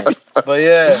guy. But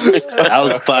yeah.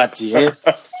 House party, eh?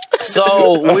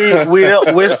 So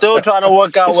we're still trying to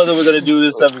work out whether we're gonna do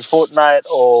this every fortnight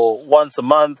or once a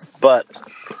month, but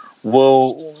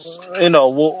we'll figure it out.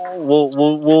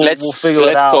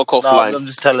 Let's talk offline. No, I'm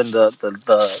just telling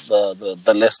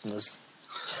the listeners.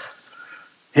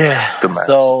 Yeah. The man.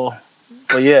 So,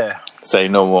 but yeah. Say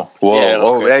no more. Whoa, Yeah,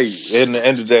 okay. hey, in the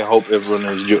end of the day, I hope everyone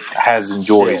has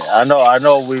enjoyed. Yeah, I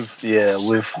know we've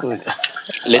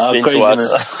Listening to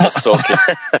us, just talking.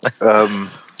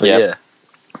 yeah.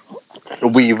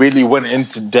 We really went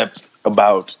into depth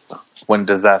about When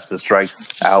Disaster Strikes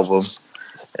album,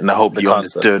 and I hope The you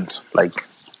concept. understood like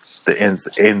the ins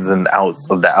and outs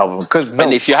of the album. Because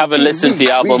And if you haven't listened to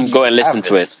the album, go and listen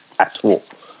to it. at all.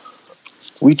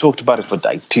 We talked about it for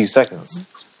like 2 seconds.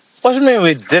 What do you mean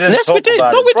we didn't Yes, talk we did.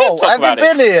 about No, it? we Bro, did talk I've about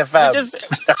been here, fam. Which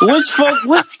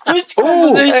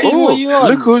conversation were you on?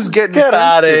 Look who's getting Get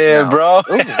out of sensitive here, now. bro.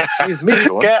 Oh, excuse me,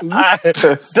 Sean. Dom,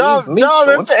 me,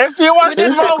 Sean. if you want We to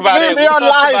didn't talk smoke, about leave it. me We on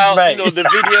talked live, about, mate. the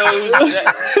videos.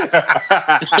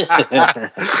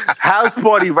 House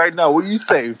party right now. What you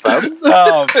saying, fam?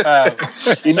 Oh, fam.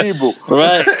 Inibu.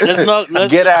 Right, let's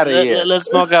Get outta here.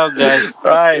 Let's knock out, guys.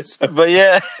 Right, but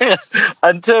yeah,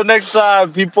 until next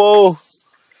time, people.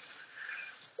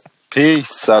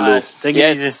 Peace. Salud. Take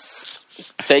it easy. Yes.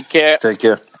 Take care. Take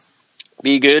care.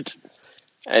 Be good.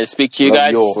 And speak to you Love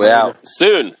guys you all. We're out.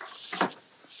 soon.